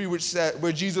 14:3,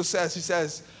 where Jesus says, he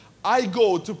says, I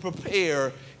go to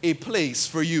prepare a place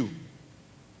for you.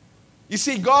 You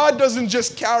see, God doesn't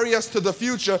just carry us to the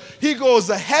future. He goes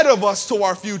ahead of us to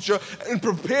our future and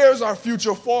prepares our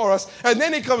future for us. And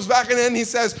then he comes back and then he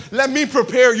says, let me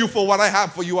prepare you for what I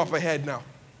have for you up ahead now.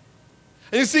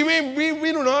 And you see,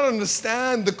 we do not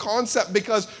understand the concept,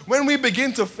 because when we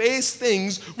begin to face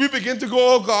things, we begin to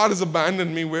go, oh, God has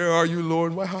abandoned me. Where are you,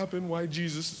 Lord? What happened? Why,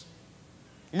 Jesus?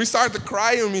 And we start to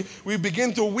cry and we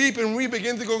begin to weep and we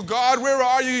begin to go, God, where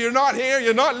are you? You're not here.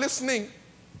 You're not listening.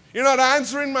 You're not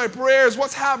answering my prayers.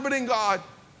 What's happening, God?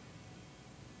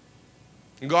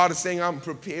 And God is saying, I'm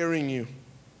preparing you.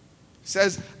 He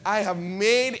says, I have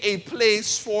made a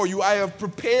place for you. I have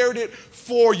prepared it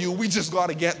for you. We just got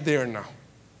to get there now.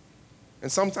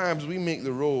 And sometimes we make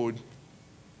the road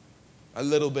a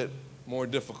little bit more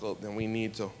difficult than we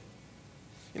need to.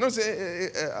 You know,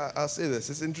 I'll say this.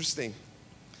 It's interesting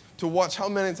to watch how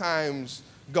many times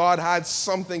God had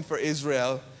something for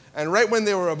Israel, and right when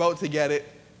they were about to get it,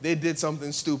 they did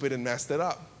something stupid and messed it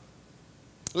up.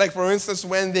 Like, for instance,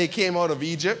 when they came out of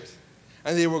Egypt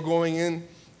and they were going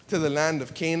into the land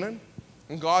of Canaan,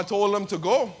 and God told them to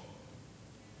go.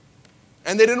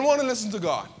 And they didn't want to listen to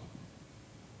God.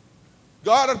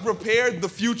 God had prepared the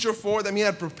future for them. He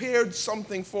had prepared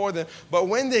something for them. But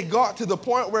when they got to the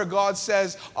point where God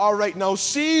says, all right, now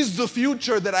seize the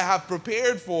future that I have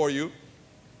prepared for you,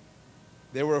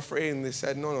 they were afraid and they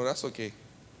said, no, that's okay.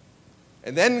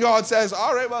 And then God says,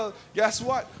 all right, well, guess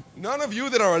what? None of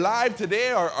you that are alive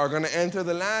today are going to enter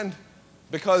the land,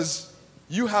 because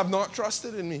you have not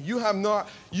trusted in me. You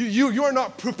are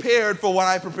not prepared for what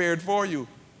I prepared for you.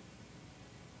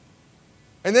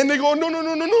 And then they go,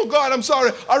 no, God, I'm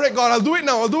sorry. All right, God, I'll do it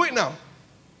now.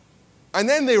 And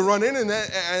then they run in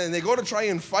and they go to try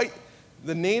and fight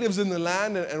the natives in the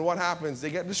land, and what happens? They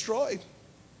get destroyed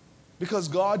because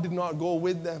God did not go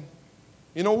with them.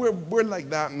 You know, we're like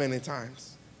that many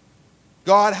times.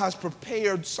 God has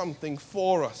prepared something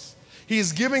for us.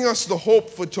 He's giving us the hope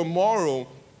for tomorrow,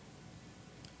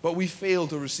 but we fail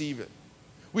to receive it.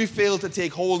 We fail to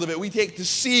take hold of it. We take to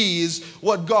seize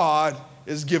what God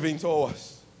is giving to us.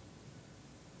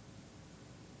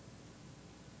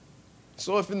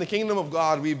 So if in the kingdom of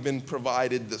God we've been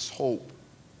provided this hope,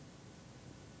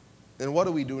 then what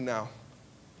do we do now?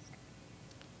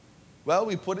 Well,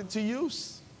 we put it to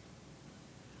use.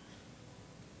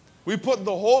 We put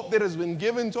the hope that has been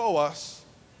given to us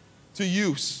to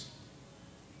use.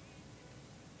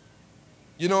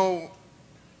 You know,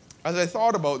 as I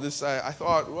thought about this, I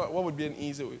thought, what would be an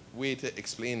easy way to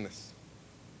explain this?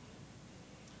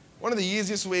 One of the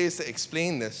easiest ways to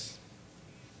explain this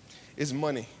is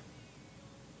money.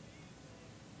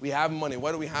 We have money.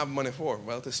 What do we have money for?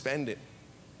 Well, to spend it.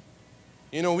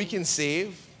 You know, we can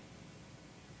save,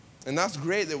 and that's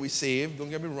great that we save.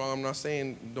 Don't get me wrong, I'm not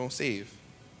saying don't save.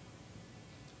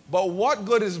 But what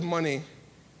good is money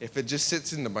if it just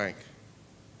sits in the bank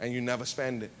and you never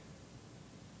spend it?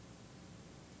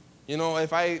 You know,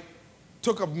 if I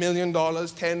took $1 million,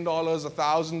 $10,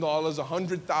 $1,000,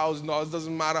 $100,000,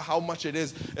 doesn't matter how much it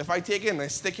is, if I take it and I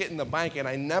stick it in the bank and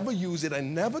I never use it, I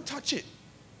never touch it,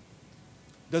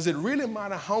 does it really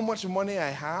matter how much money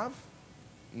I have?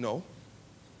 No.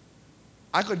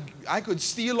 I could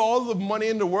steal all the money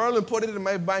in the world and put it in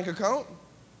my bank account.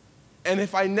 And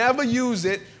if I never use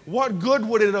it, what good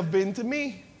would it have been to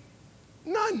me?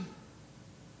 None.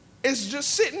 It's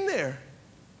just sitting there.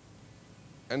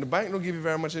 And the bank don't give you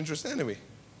very much interest anyway.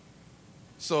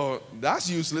 So that's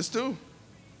useless too.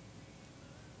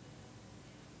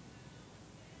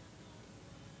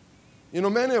 You know,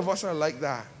 many of us are like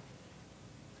that.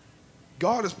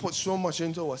 God has put so much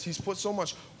into us. He's put so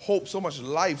much hope, so much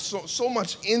life, so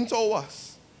much into us.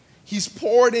 He's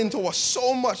poured into us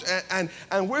so much, and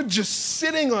we're just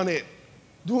sitting on it,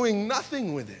 doing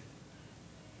nothing with it.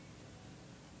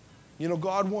 You know,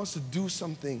 God wants to do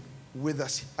something with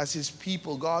us as his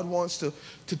people. God wants to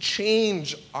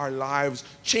change our lives,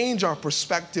 change our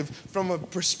perspective from a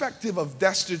perspective of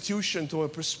destitution to a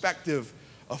perspective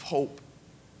of hope,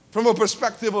 from a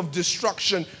perspective of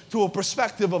destruction to a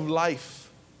perspective of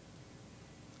life.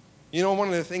 You know, one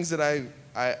of the things that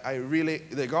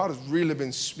that God has really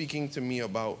been speaking to me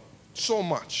about so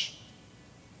much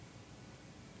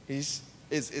is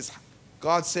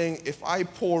God saying, if I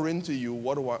pour into you,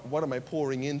 what am I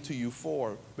pouring into you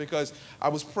for? Because I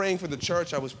was praying for the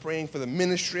church, I was praying for the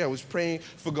ministry, I was praying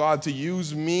for God to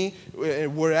use me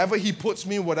wherever he puts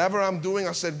me, whatever I'm doing.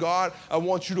 I said, God, I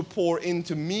want you to pour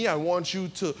into me. I want you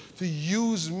to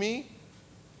use me.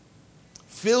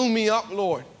 Fill me up,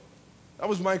 Lord. That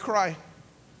was my cry.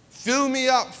 Fill me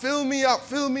up, fill me up,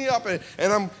 fill me up.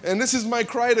 And this is my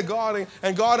cry to God.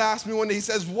 And God asked me one day, he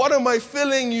says, what am I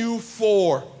filling you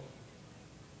for?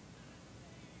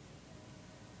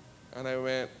 And I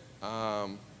went,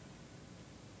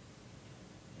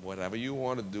 whatever you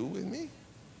want to do with me.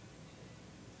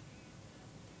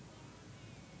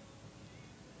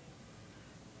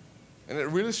 And it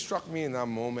really struck me in that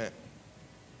moment.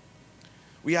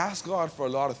 We ask God for a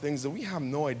lot of things that we have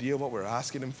no idea what we're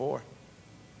asking him for.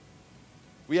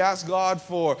 We ask God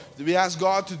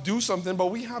to do something, but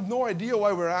we have no idea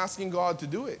why we're asking God to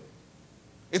do it.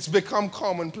 It's become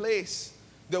commonplace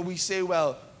that we say,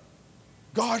 well,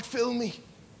 God fill me.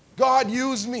 God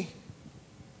use me.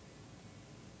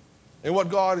 And what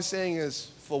God is saying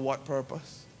is, for what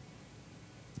purpose?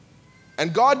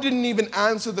 And God didn't even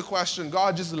answer the question.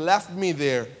 God just left me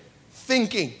there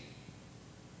thinking,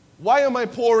 why am I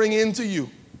pouring into you?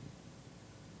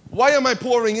 Why am I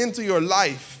pouring into your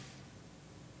life?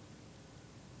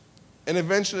 And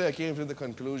eventually I came to the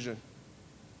conclusion,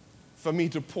 for me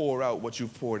to pour out what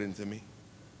you've poured into me.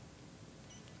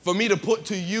 For me to put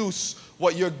to use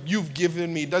what you've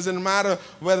given me. Doesn't matter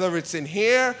whether it's in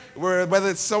here, whether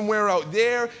it's somewhere out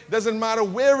there. Doesn't matter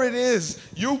where it is.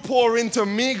 You pour into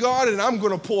me, God, and I'm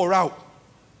going to pour out.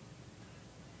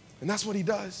 And that's what he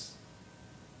does.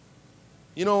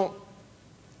 You know,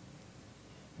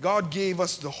 God gave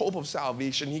us the hope of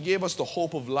salvation. He gave us the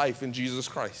hope of life in Jesus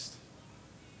Christ.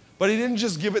 But he didn't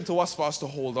just give it to us for us to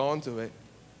hold on to it.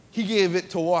 He gave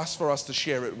it to us for us to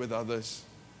share it with others.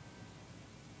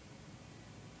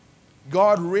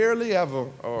 God rarely ever,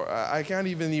 or I can't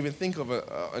even think of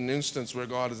an instance where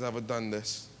God has ever done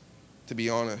this, to be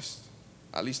honest.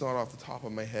 At least not off the top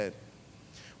of my head.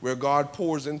 Where God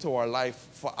pours into our life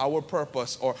for our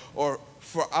purpose or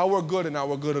for our good and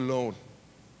our good alone.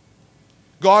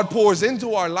 God pours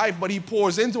into our life, but he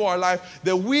pours into our life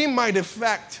that we might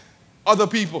affect other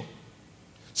people.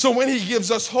 So when he gives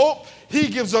us hope, he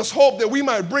gives us hope that we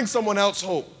might bring someone else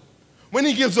hope. When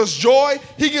he gives us joy,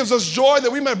 he gives us joy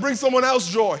that we might bring someone else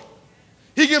joy.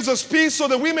 He gives us peace so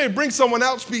that we may bring someone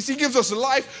else peace. He gives us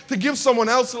life to give someone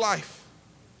else life.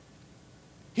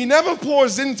 He never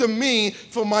pours into me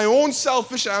for my own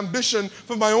selfish ambition,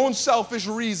 for my own selfish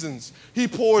reasons. He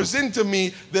pours into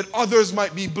me that others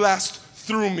might be blessed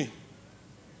through me.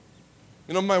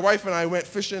 You know, my wife and I went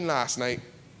fishing last night.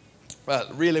 Well,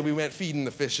 really, we went feeding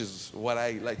the fish is what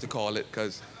I like to call it,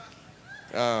 because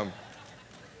they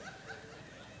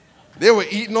were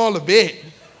eating all the bait.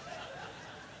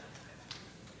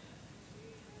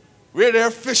 We're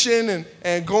there fishing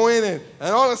and going, and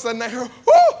all of a sudden I hear,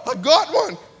 oh, I got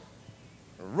one.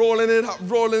 Rolling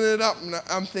it up. And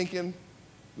I'm thinking,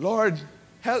 Lord,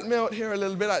 help me out here a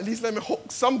little bit. At least let me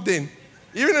hook something.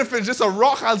 Even if it's just a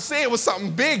rock, I'll say it was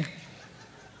something big.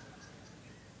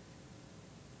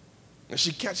 And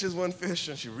she catches one fish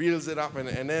and she reels it up.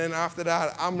 And then after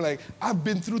that, I'm like, I've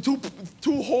been through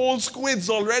two whole squids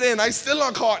already and I still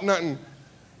not caught nothing.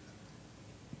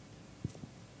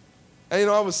 And you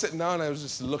know, I was sitting down and I was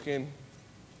just looking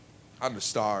at the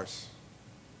stars.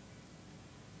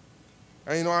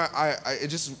 And you know, it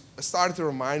just started to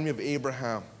remind me of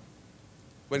Abraham.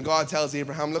 When God tells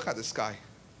Abraham, look at the sky.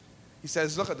 He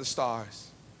says, look at the stars.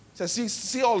 He says,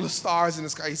 see all the stars in the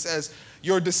sky. He says,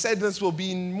 your descendants will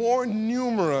be more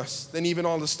numerous than even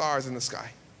all the stars in the sky.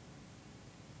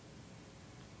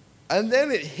 And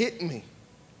then it hit me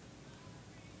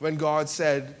when God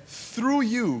said, through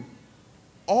you,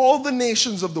 all the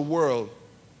nations of the world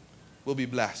will be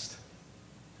blessed.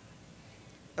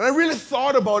 And I really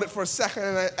thought about it for a second,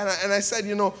 and I said,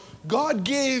 you know, God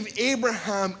gave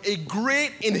Abraham a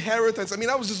great inheritance. I mean,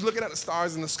 I was just looking at the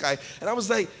stars in the sky, and I was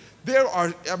like,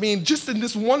 just in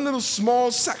this one little small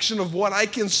section of what I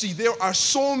can see, there are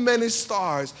so many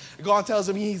stars. God tells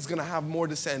him he's going to have more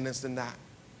descendants than that.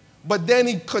 But then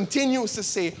he continues to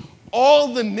say,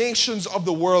 all the nations of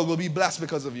the world will be blessed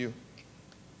because of you.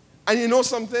 And you know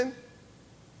something?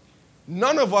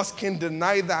 None of us can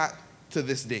deny that to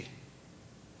this day.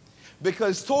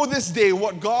 Because to this day,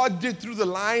 what God did through the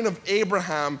line of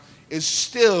Abraham is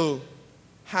still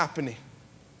happening.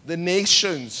 The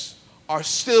nations are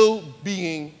still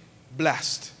being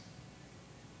blessed.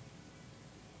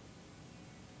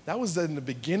 That was in the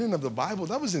beginning of the Bible.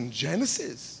 That was in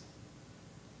Genesis.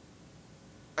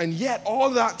 And yet all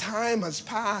that time has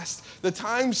passed. The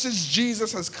time since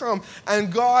Jesus has come.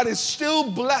 And God is still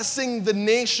blessing the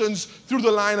nations through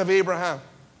the line of Abraham.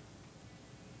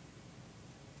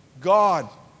 God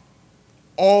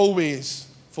always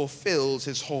fulfills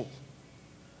his hope.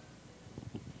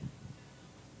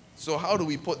 So how do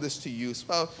we put this to use?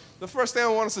 Well, the first thing I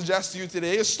want to suggest to you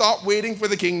today is stop waiting for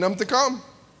the kingdom to come.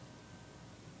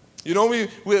 You know,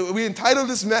 we entitled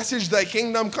this message, Thy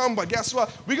Kingdom Come, but guess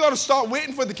what? We got to stop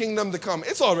waiting for the kingdom to come.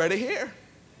 It's already here.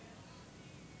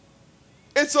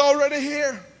 It's already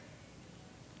here.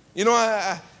 You know,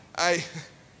 I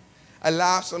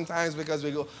laugh sometimes because we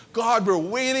go, God, we're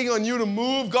waiting on you to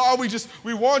move. God,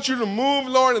 we want you to move,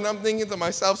 Lord. And I'm thinking to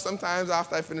myself sometimes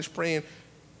after I finish praying,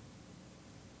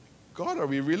 God, are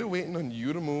we really waiting on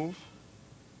you to move?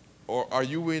 Or are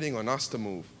you waiting on us to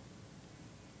move?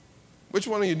 Which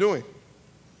one are you doing?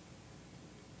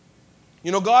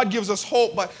 You know, God gives us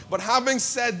hope, but having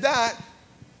said that,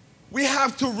 we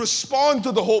have to respond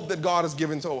to the hope that God has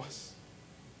given to us.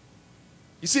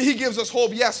 You see, He gives us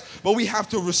hope, yes, but we have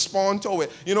to respond to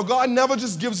it. You know, God never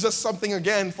just gives us something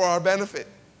again for our benefit.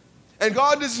 And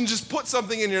God doesn't just put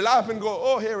something in your lap and go,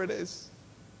 oh, here it is.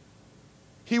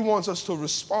 He wants us to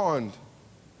respond.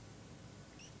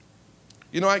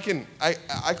 You know, I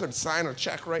could sign a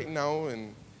check right now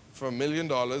for $1 million,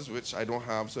 which I don't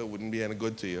have, so it wouldn't be any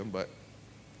good to you, but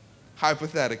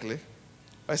hypothetically,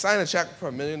 if I sign a check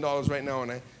for $1 million right now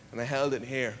and I held it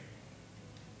here,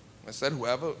 I said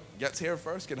whoever gets here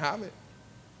first can have it.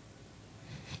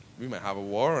 We might have a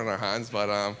war on our hands,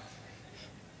 but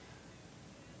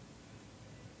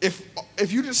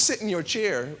if you just sit in your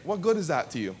chair, what good is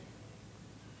that to you?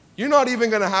 You're not even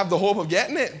going to have the hope of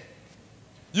getting it.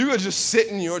 You could just sit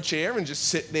in your chair and just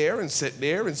sit there and sit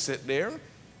there and sit there.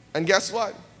 And guess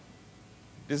what?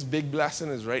 This big blessing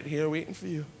is right here waiting for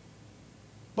you.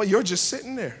 But you're just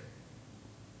sitting there.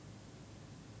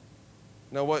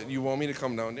 Now what, you want me to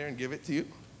come down there and give it to you?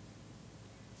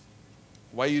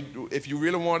 If you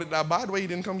really want it that bad, why you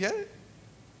didn't come get it?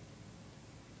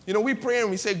 You know, we pray and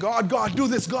we say, God, do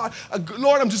this, God.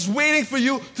 Lord, I'm just waiting for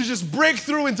you to just break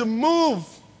through and to move.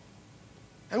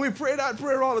 And we pray that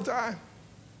prayer all the time.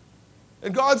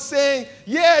 And God's saying,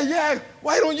 yeah,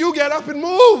 why don't you get up and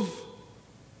move?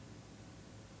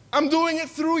 I'm doing it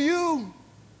through you.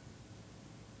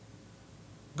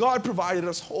 God provided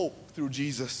us hope through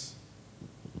Jesus.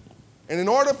 And in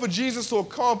order for Jesus to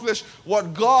accomplish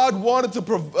what God wanted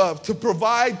to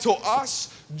provide to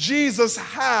us, Jesus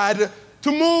had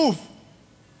to move.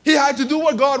 He had to do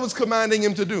what God was commanding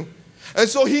him to do. And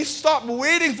so he stopped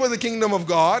waiting for the kingdom of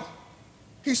God.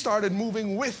 He started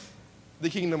moving with the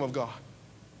kingdom of God.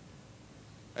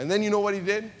 And then you know what he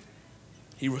did?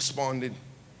 He responded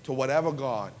to whatever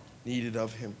God needed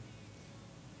of him.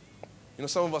 You know,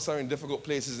 some of us are in difficult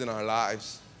places in our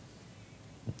lives.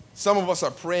 Some of us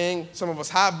are praying. Some of us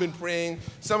have been praying.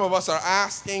 Some of us are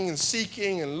asking and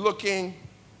seeking and looking.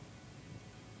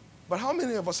 But how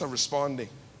many of us are responding?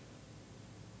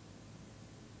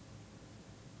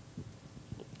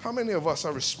 How many of us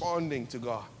are responding to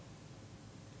God?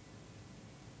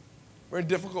 We're in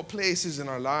difficult places in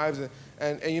our lives,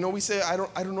 and you know, we say, I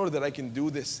don't know that I can do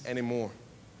this anymore.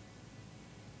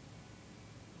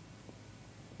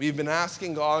 We've been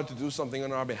asking God to do something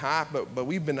on our behalf, but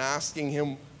we've been asking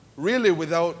him really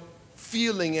without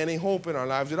feeling any hope in our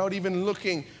lives, without even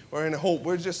looking or any hope.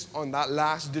 We're just on that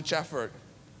last-ditch effort.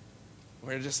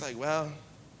 We're just like, well,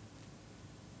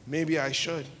 maybe I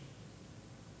should.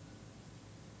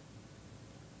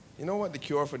 You know what the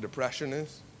cure for depression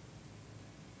is?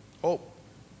 Hope.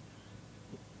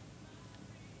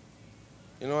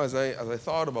 You know, as I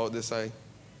thought about this, I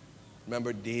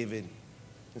remember David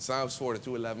in Psalms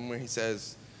 42:11, where he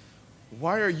says,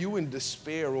 "Why are you in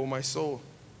despair, O my soul?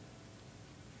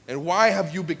 And why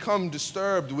have you become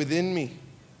disturbed within me?" He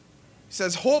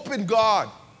says, "Hope in God,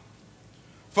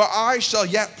 for I shall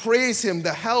yet praise him,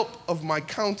 the help of my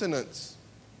countenance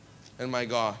and my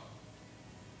God."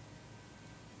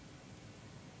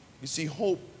 You see,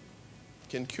 hope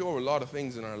can cure a lot of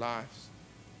things in our lives,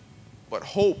 but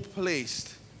hope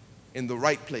placed in the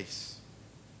right place.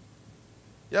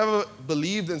 You ever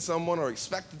believed in someone or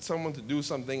expected someone to do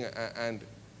something and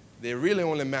they really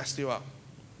only messed you up?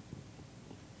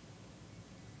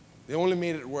 They only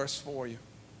made it worse for you.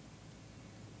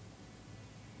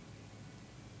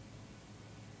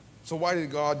 So why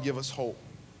did God give us hope?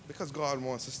 Because God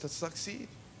wants us to succeed.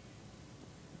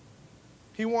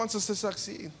 He wants us to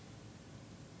succeed.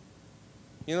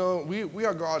 You know, we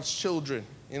are God's children,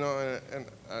 you know, and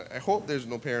I hope there's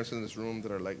no parents in this room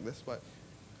that are like this, but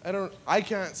I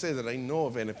can't say that I know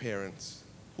of any parents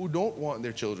who don't want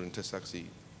their children to succeed.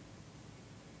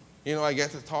 You know, I get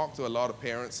to talk to a lot of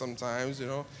parents sometimes, you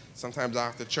know, sometimes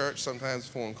after church, sometimes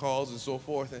phone calls and so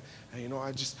forth, and you know,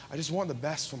 I just want the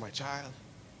best for my child.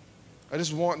 I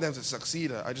just want them to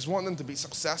succeed. I just want them to be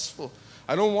successful.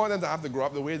 I don't want them to have to grow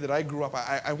up the way that I grew up.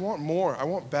 I want more. I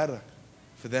want better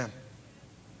for them.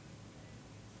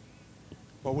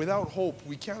 But without hope,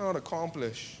 we cannot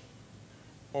accomplish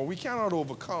or we cannot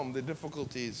overcome the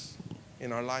difficulties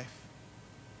in our life.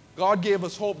 God gave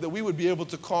us hope that we would be able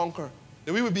to conquer,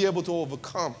 that we would be able to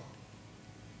overcome.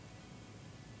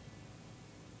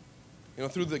 You know,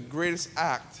 through the greatest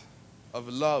act of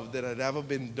love that had ever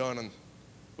been done,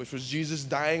 which was Jesus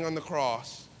dying on the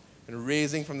cross and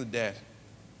raising from the dead.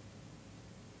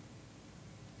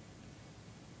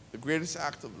 The greatest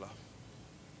act of love.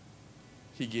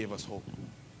 He gave us hope.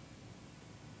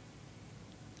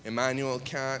 Immanuel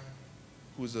Kant,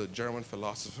 who's a German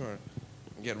philosopher,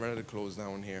 I'm getting ready to close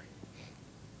down here,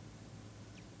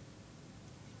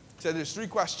 said there's 3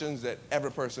 questions that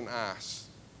every person asks.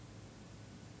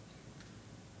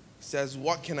 He says,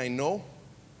 what can I know?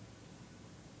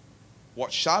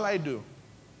 What shall I do?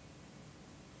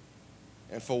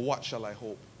 And for what shall I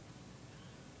hope?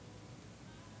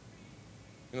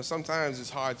 You know, sometimes it's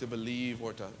hard to believe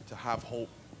or to have hope.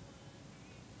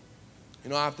 You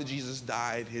know, after Jesus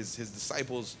died, his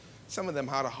disciples, some of them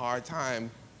had a hard time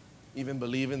even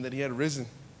believing that he had risen.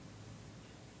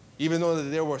 Even though that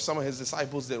there were some of his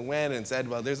disciples that went and said,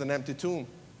 well, there's an empty tomb.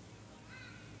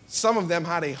 Some of them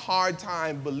had a hard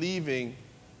time believing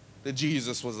that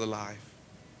Jesus was alive.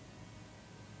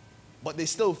 But they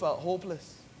still felt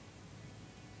hopeless.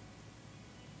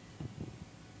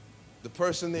 The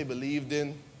person they believed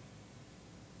in,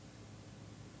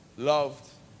 loved,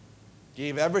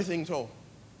 gave everything to,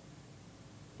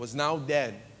 was now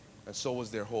dead, and so was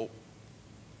their hope.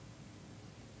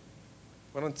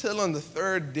 But until on the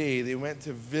 3rd day, they went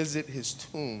to visit his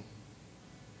tomb.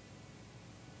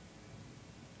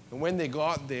 And when they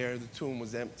got there, the tomb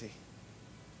was empty.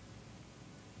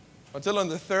 Until on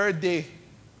the 3rd day,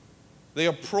 they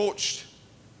approached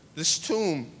this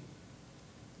tomb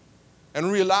and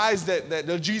realized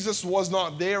that Jesus was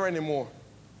not there anymore.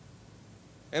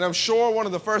 And I'm sure one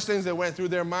of the first things that went through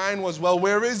their mind was, well,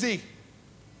 where is he?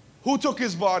 Who took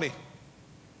his body?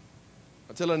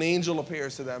 Until an angel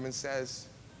appears to them and says,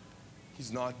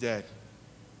 he's not dead.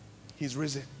 He's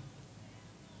risen.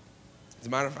 As a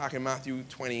matter of fact, in Matthew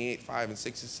 28, 5 and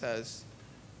 6, it says,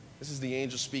 this is the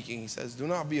angel speaking. He says, do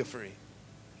not be afraid,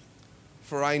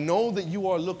 for I know that you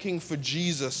are looking for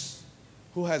Jesus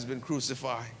who has been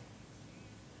crucified.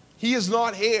 He is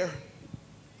not here,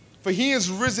 for he is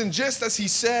risen just as he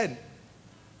said.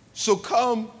 So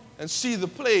come and see the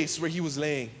place where he was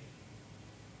laying.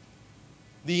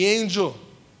 The angel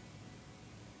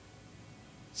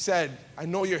said, I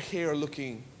know you're here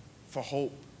looking for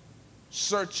hope,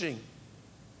 searching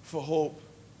for hope.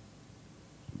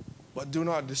 But do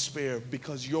not despair,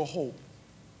 because your hope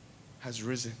has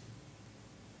risen.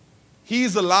 He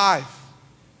is alive,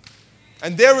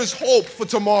 and there is hope for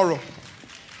tomorrow.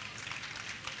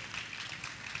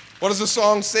 What does the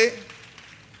song say?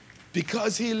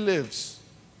 Because he lives,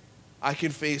 I can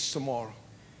face tomorrow.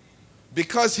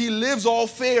 Because he lives, all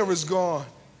fear is gone.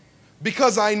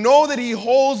 Because I know that he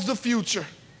holds the future.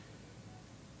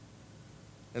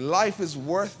 And life is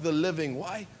worth the living.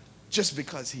 Why? Just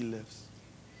because he lives.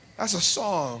 That's a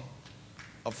song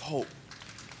of hope.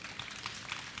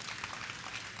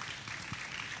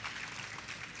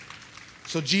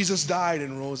 So Jesus died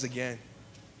and rose again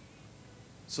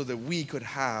so that we could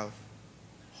have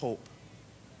hope.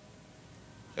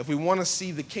 If we want to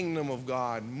see the kingdom of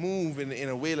God move in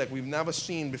a way like we've never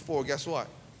seen before, guess what?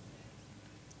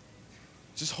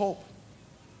 Just hope.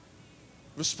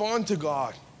 Respond to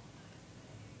God.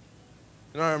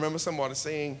 You know, I remember somebody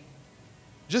saying,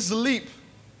 just leap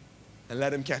and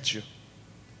let him catch you.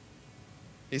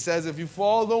 He says, if you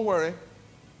fall, don't worry.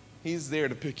 He's there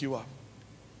to pick you up.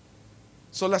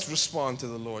 So let's respond to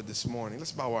the Lord this morning.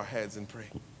 Let's bow our heads and pray.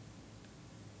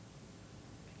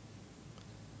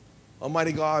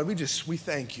 Almighty God, we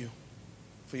thank you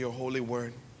for your holy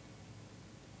word.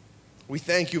 We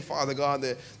thank you, Father God,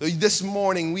 that this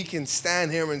morning we can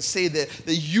stand here and say that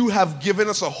you have given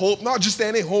us a hope, not just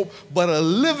any hope, but a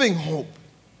living hope.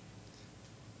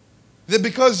 That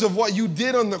because of what you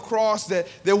did on the cross, that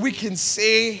we can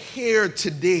say here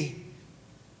today,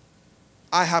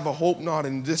 I have a hope not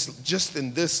in this, just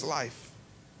in this life,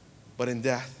 but in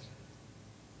death.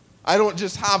 I don't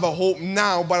just have a hope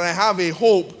now, but I have a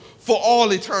hope for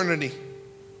all eternity.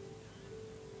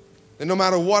 And no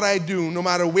matter what I do, no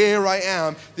matter where I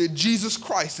am, that Jesus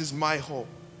Christ is my hope.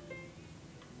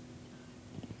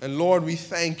 And Lord, we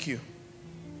thank you.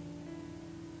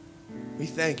 We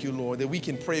thank you, Lord, that we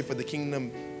can pray for the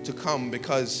kingdom to come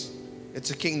because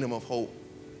it's a kingdom of hope.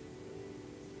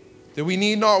 That we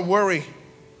need not worry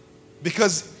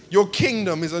because your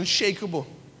kingdom is unshakable.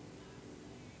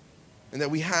 And that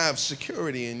we have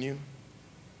security in you.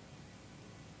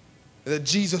 And that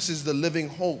Jesus is the living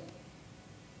hope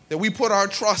that we put our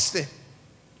trust in.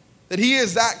 that he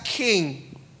is that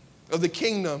king of the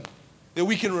kingdom that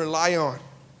we can rely on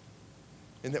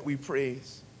and that we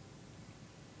praise.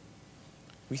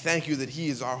 We thank you that he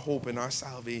is our hope and our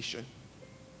salvation.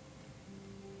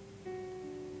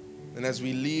 And as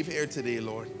we leave here today,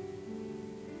 Lord,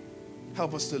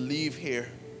 help us to leave here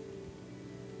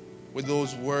with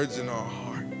those words in our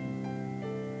heart.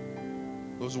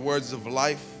 Those words of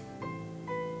life.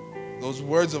 Those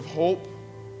words of hope.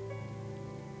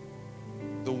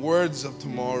 The words of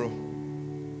tomorrow.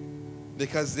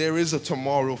 Because there is a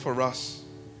tomorrow for us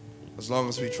as long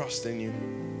as we trust in you.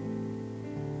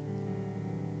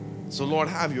 So Lord,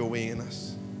 have your way in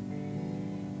us.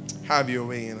 Have your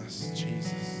way in us,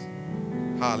 Jesus.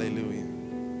 Hallelujah.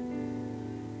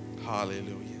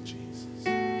 Hallelujah, Jesus.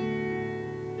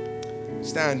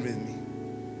 Stand with me.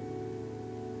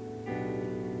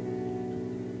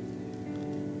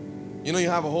 You know you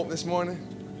have a hope this morning?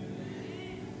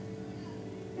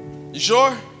 You sure?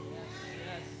 Yes.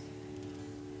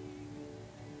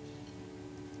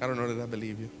 I don't know that I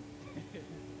believe you.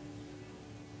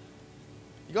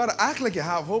 You got to act like you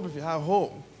have hope if you have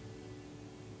hope.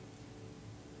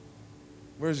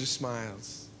 Where's your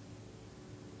smiles?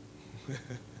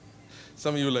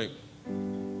 Some of you are like,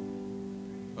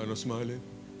 I'm not smiling.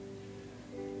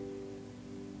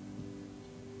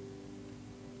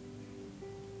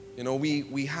 You know,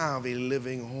 we have a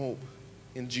living hope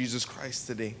in Jesus Christ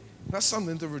today. That's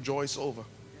something to rejoice over.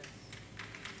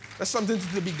 That's something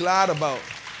to be glad about.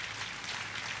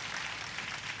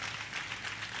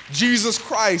 Jesus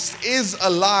Christ is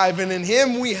alive, and in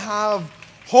him we have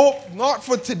hope, not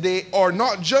for today, or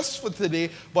not just for today,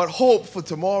 but hope for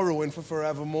tomorrow and for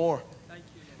forevermore. Thank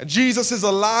you. And Jesus is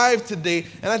alive today,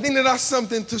 and I think that that's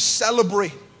something to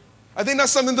celebrate. I think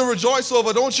that's something to rejoice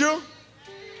over, don't you?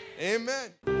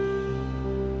 Amen.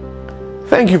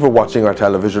 Thank you for watching our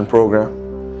television program,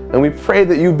 and we pray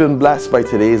that you've been blessed by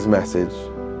today's message.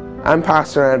 I'm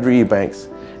Pastor Andrew Ebanks,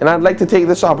 and I'd like to take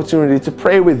this opportunity to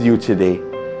pray with you today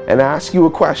and ask you a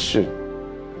question.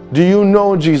 Do you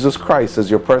know Jesus Christ as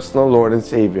your personal Lord and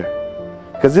Savior?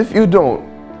 Because if you don't,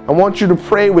 I want you to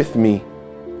pray with me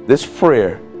this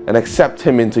prayer and accept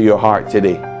him into your heart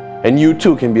today, and you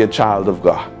too can be a child of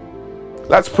God.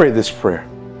 Let's pray this prayer.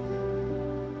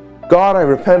 God, I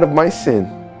repent of my sin.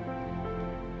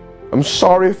 I'm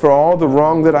sorry for all the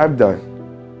wrong that I've done,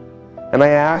 and I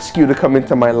ask you to come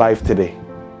into my life today.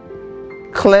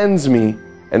 Cleanse me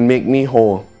and make me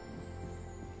whole.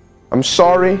 I'm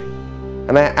sorry,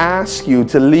 and I ask you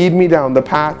to lead me down the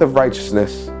path of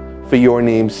righteousness for your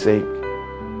name's sake.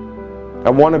 I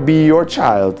want to be your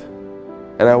child,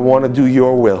 and I want to do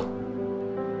your will.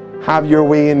 Have your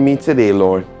way in me today,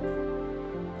 Lord,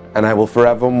 and I will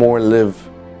forevermore live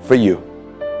for you.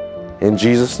 In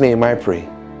Jesus' name I pray.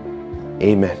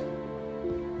 Amen.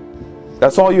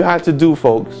 That's all you had to do,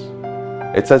 folks.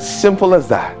 It's as simple as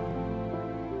that.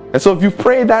 And so if you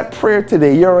prayed that prayer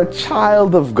today, you're a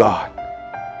child of God.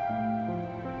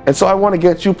 And so I want to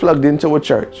get you plugged into a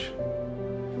church.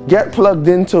 Get plugged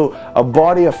into a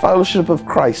body, a fellowship of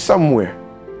Christ somewhere.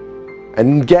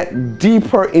 And get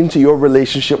deeper into your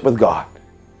relationship with God.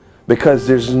 Because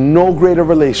there's no greater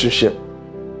relationship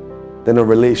than a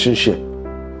relationship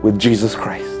with Jesus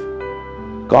Christ.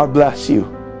 God bless you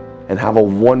and have a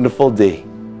wonderful day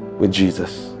with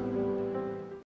Jesus.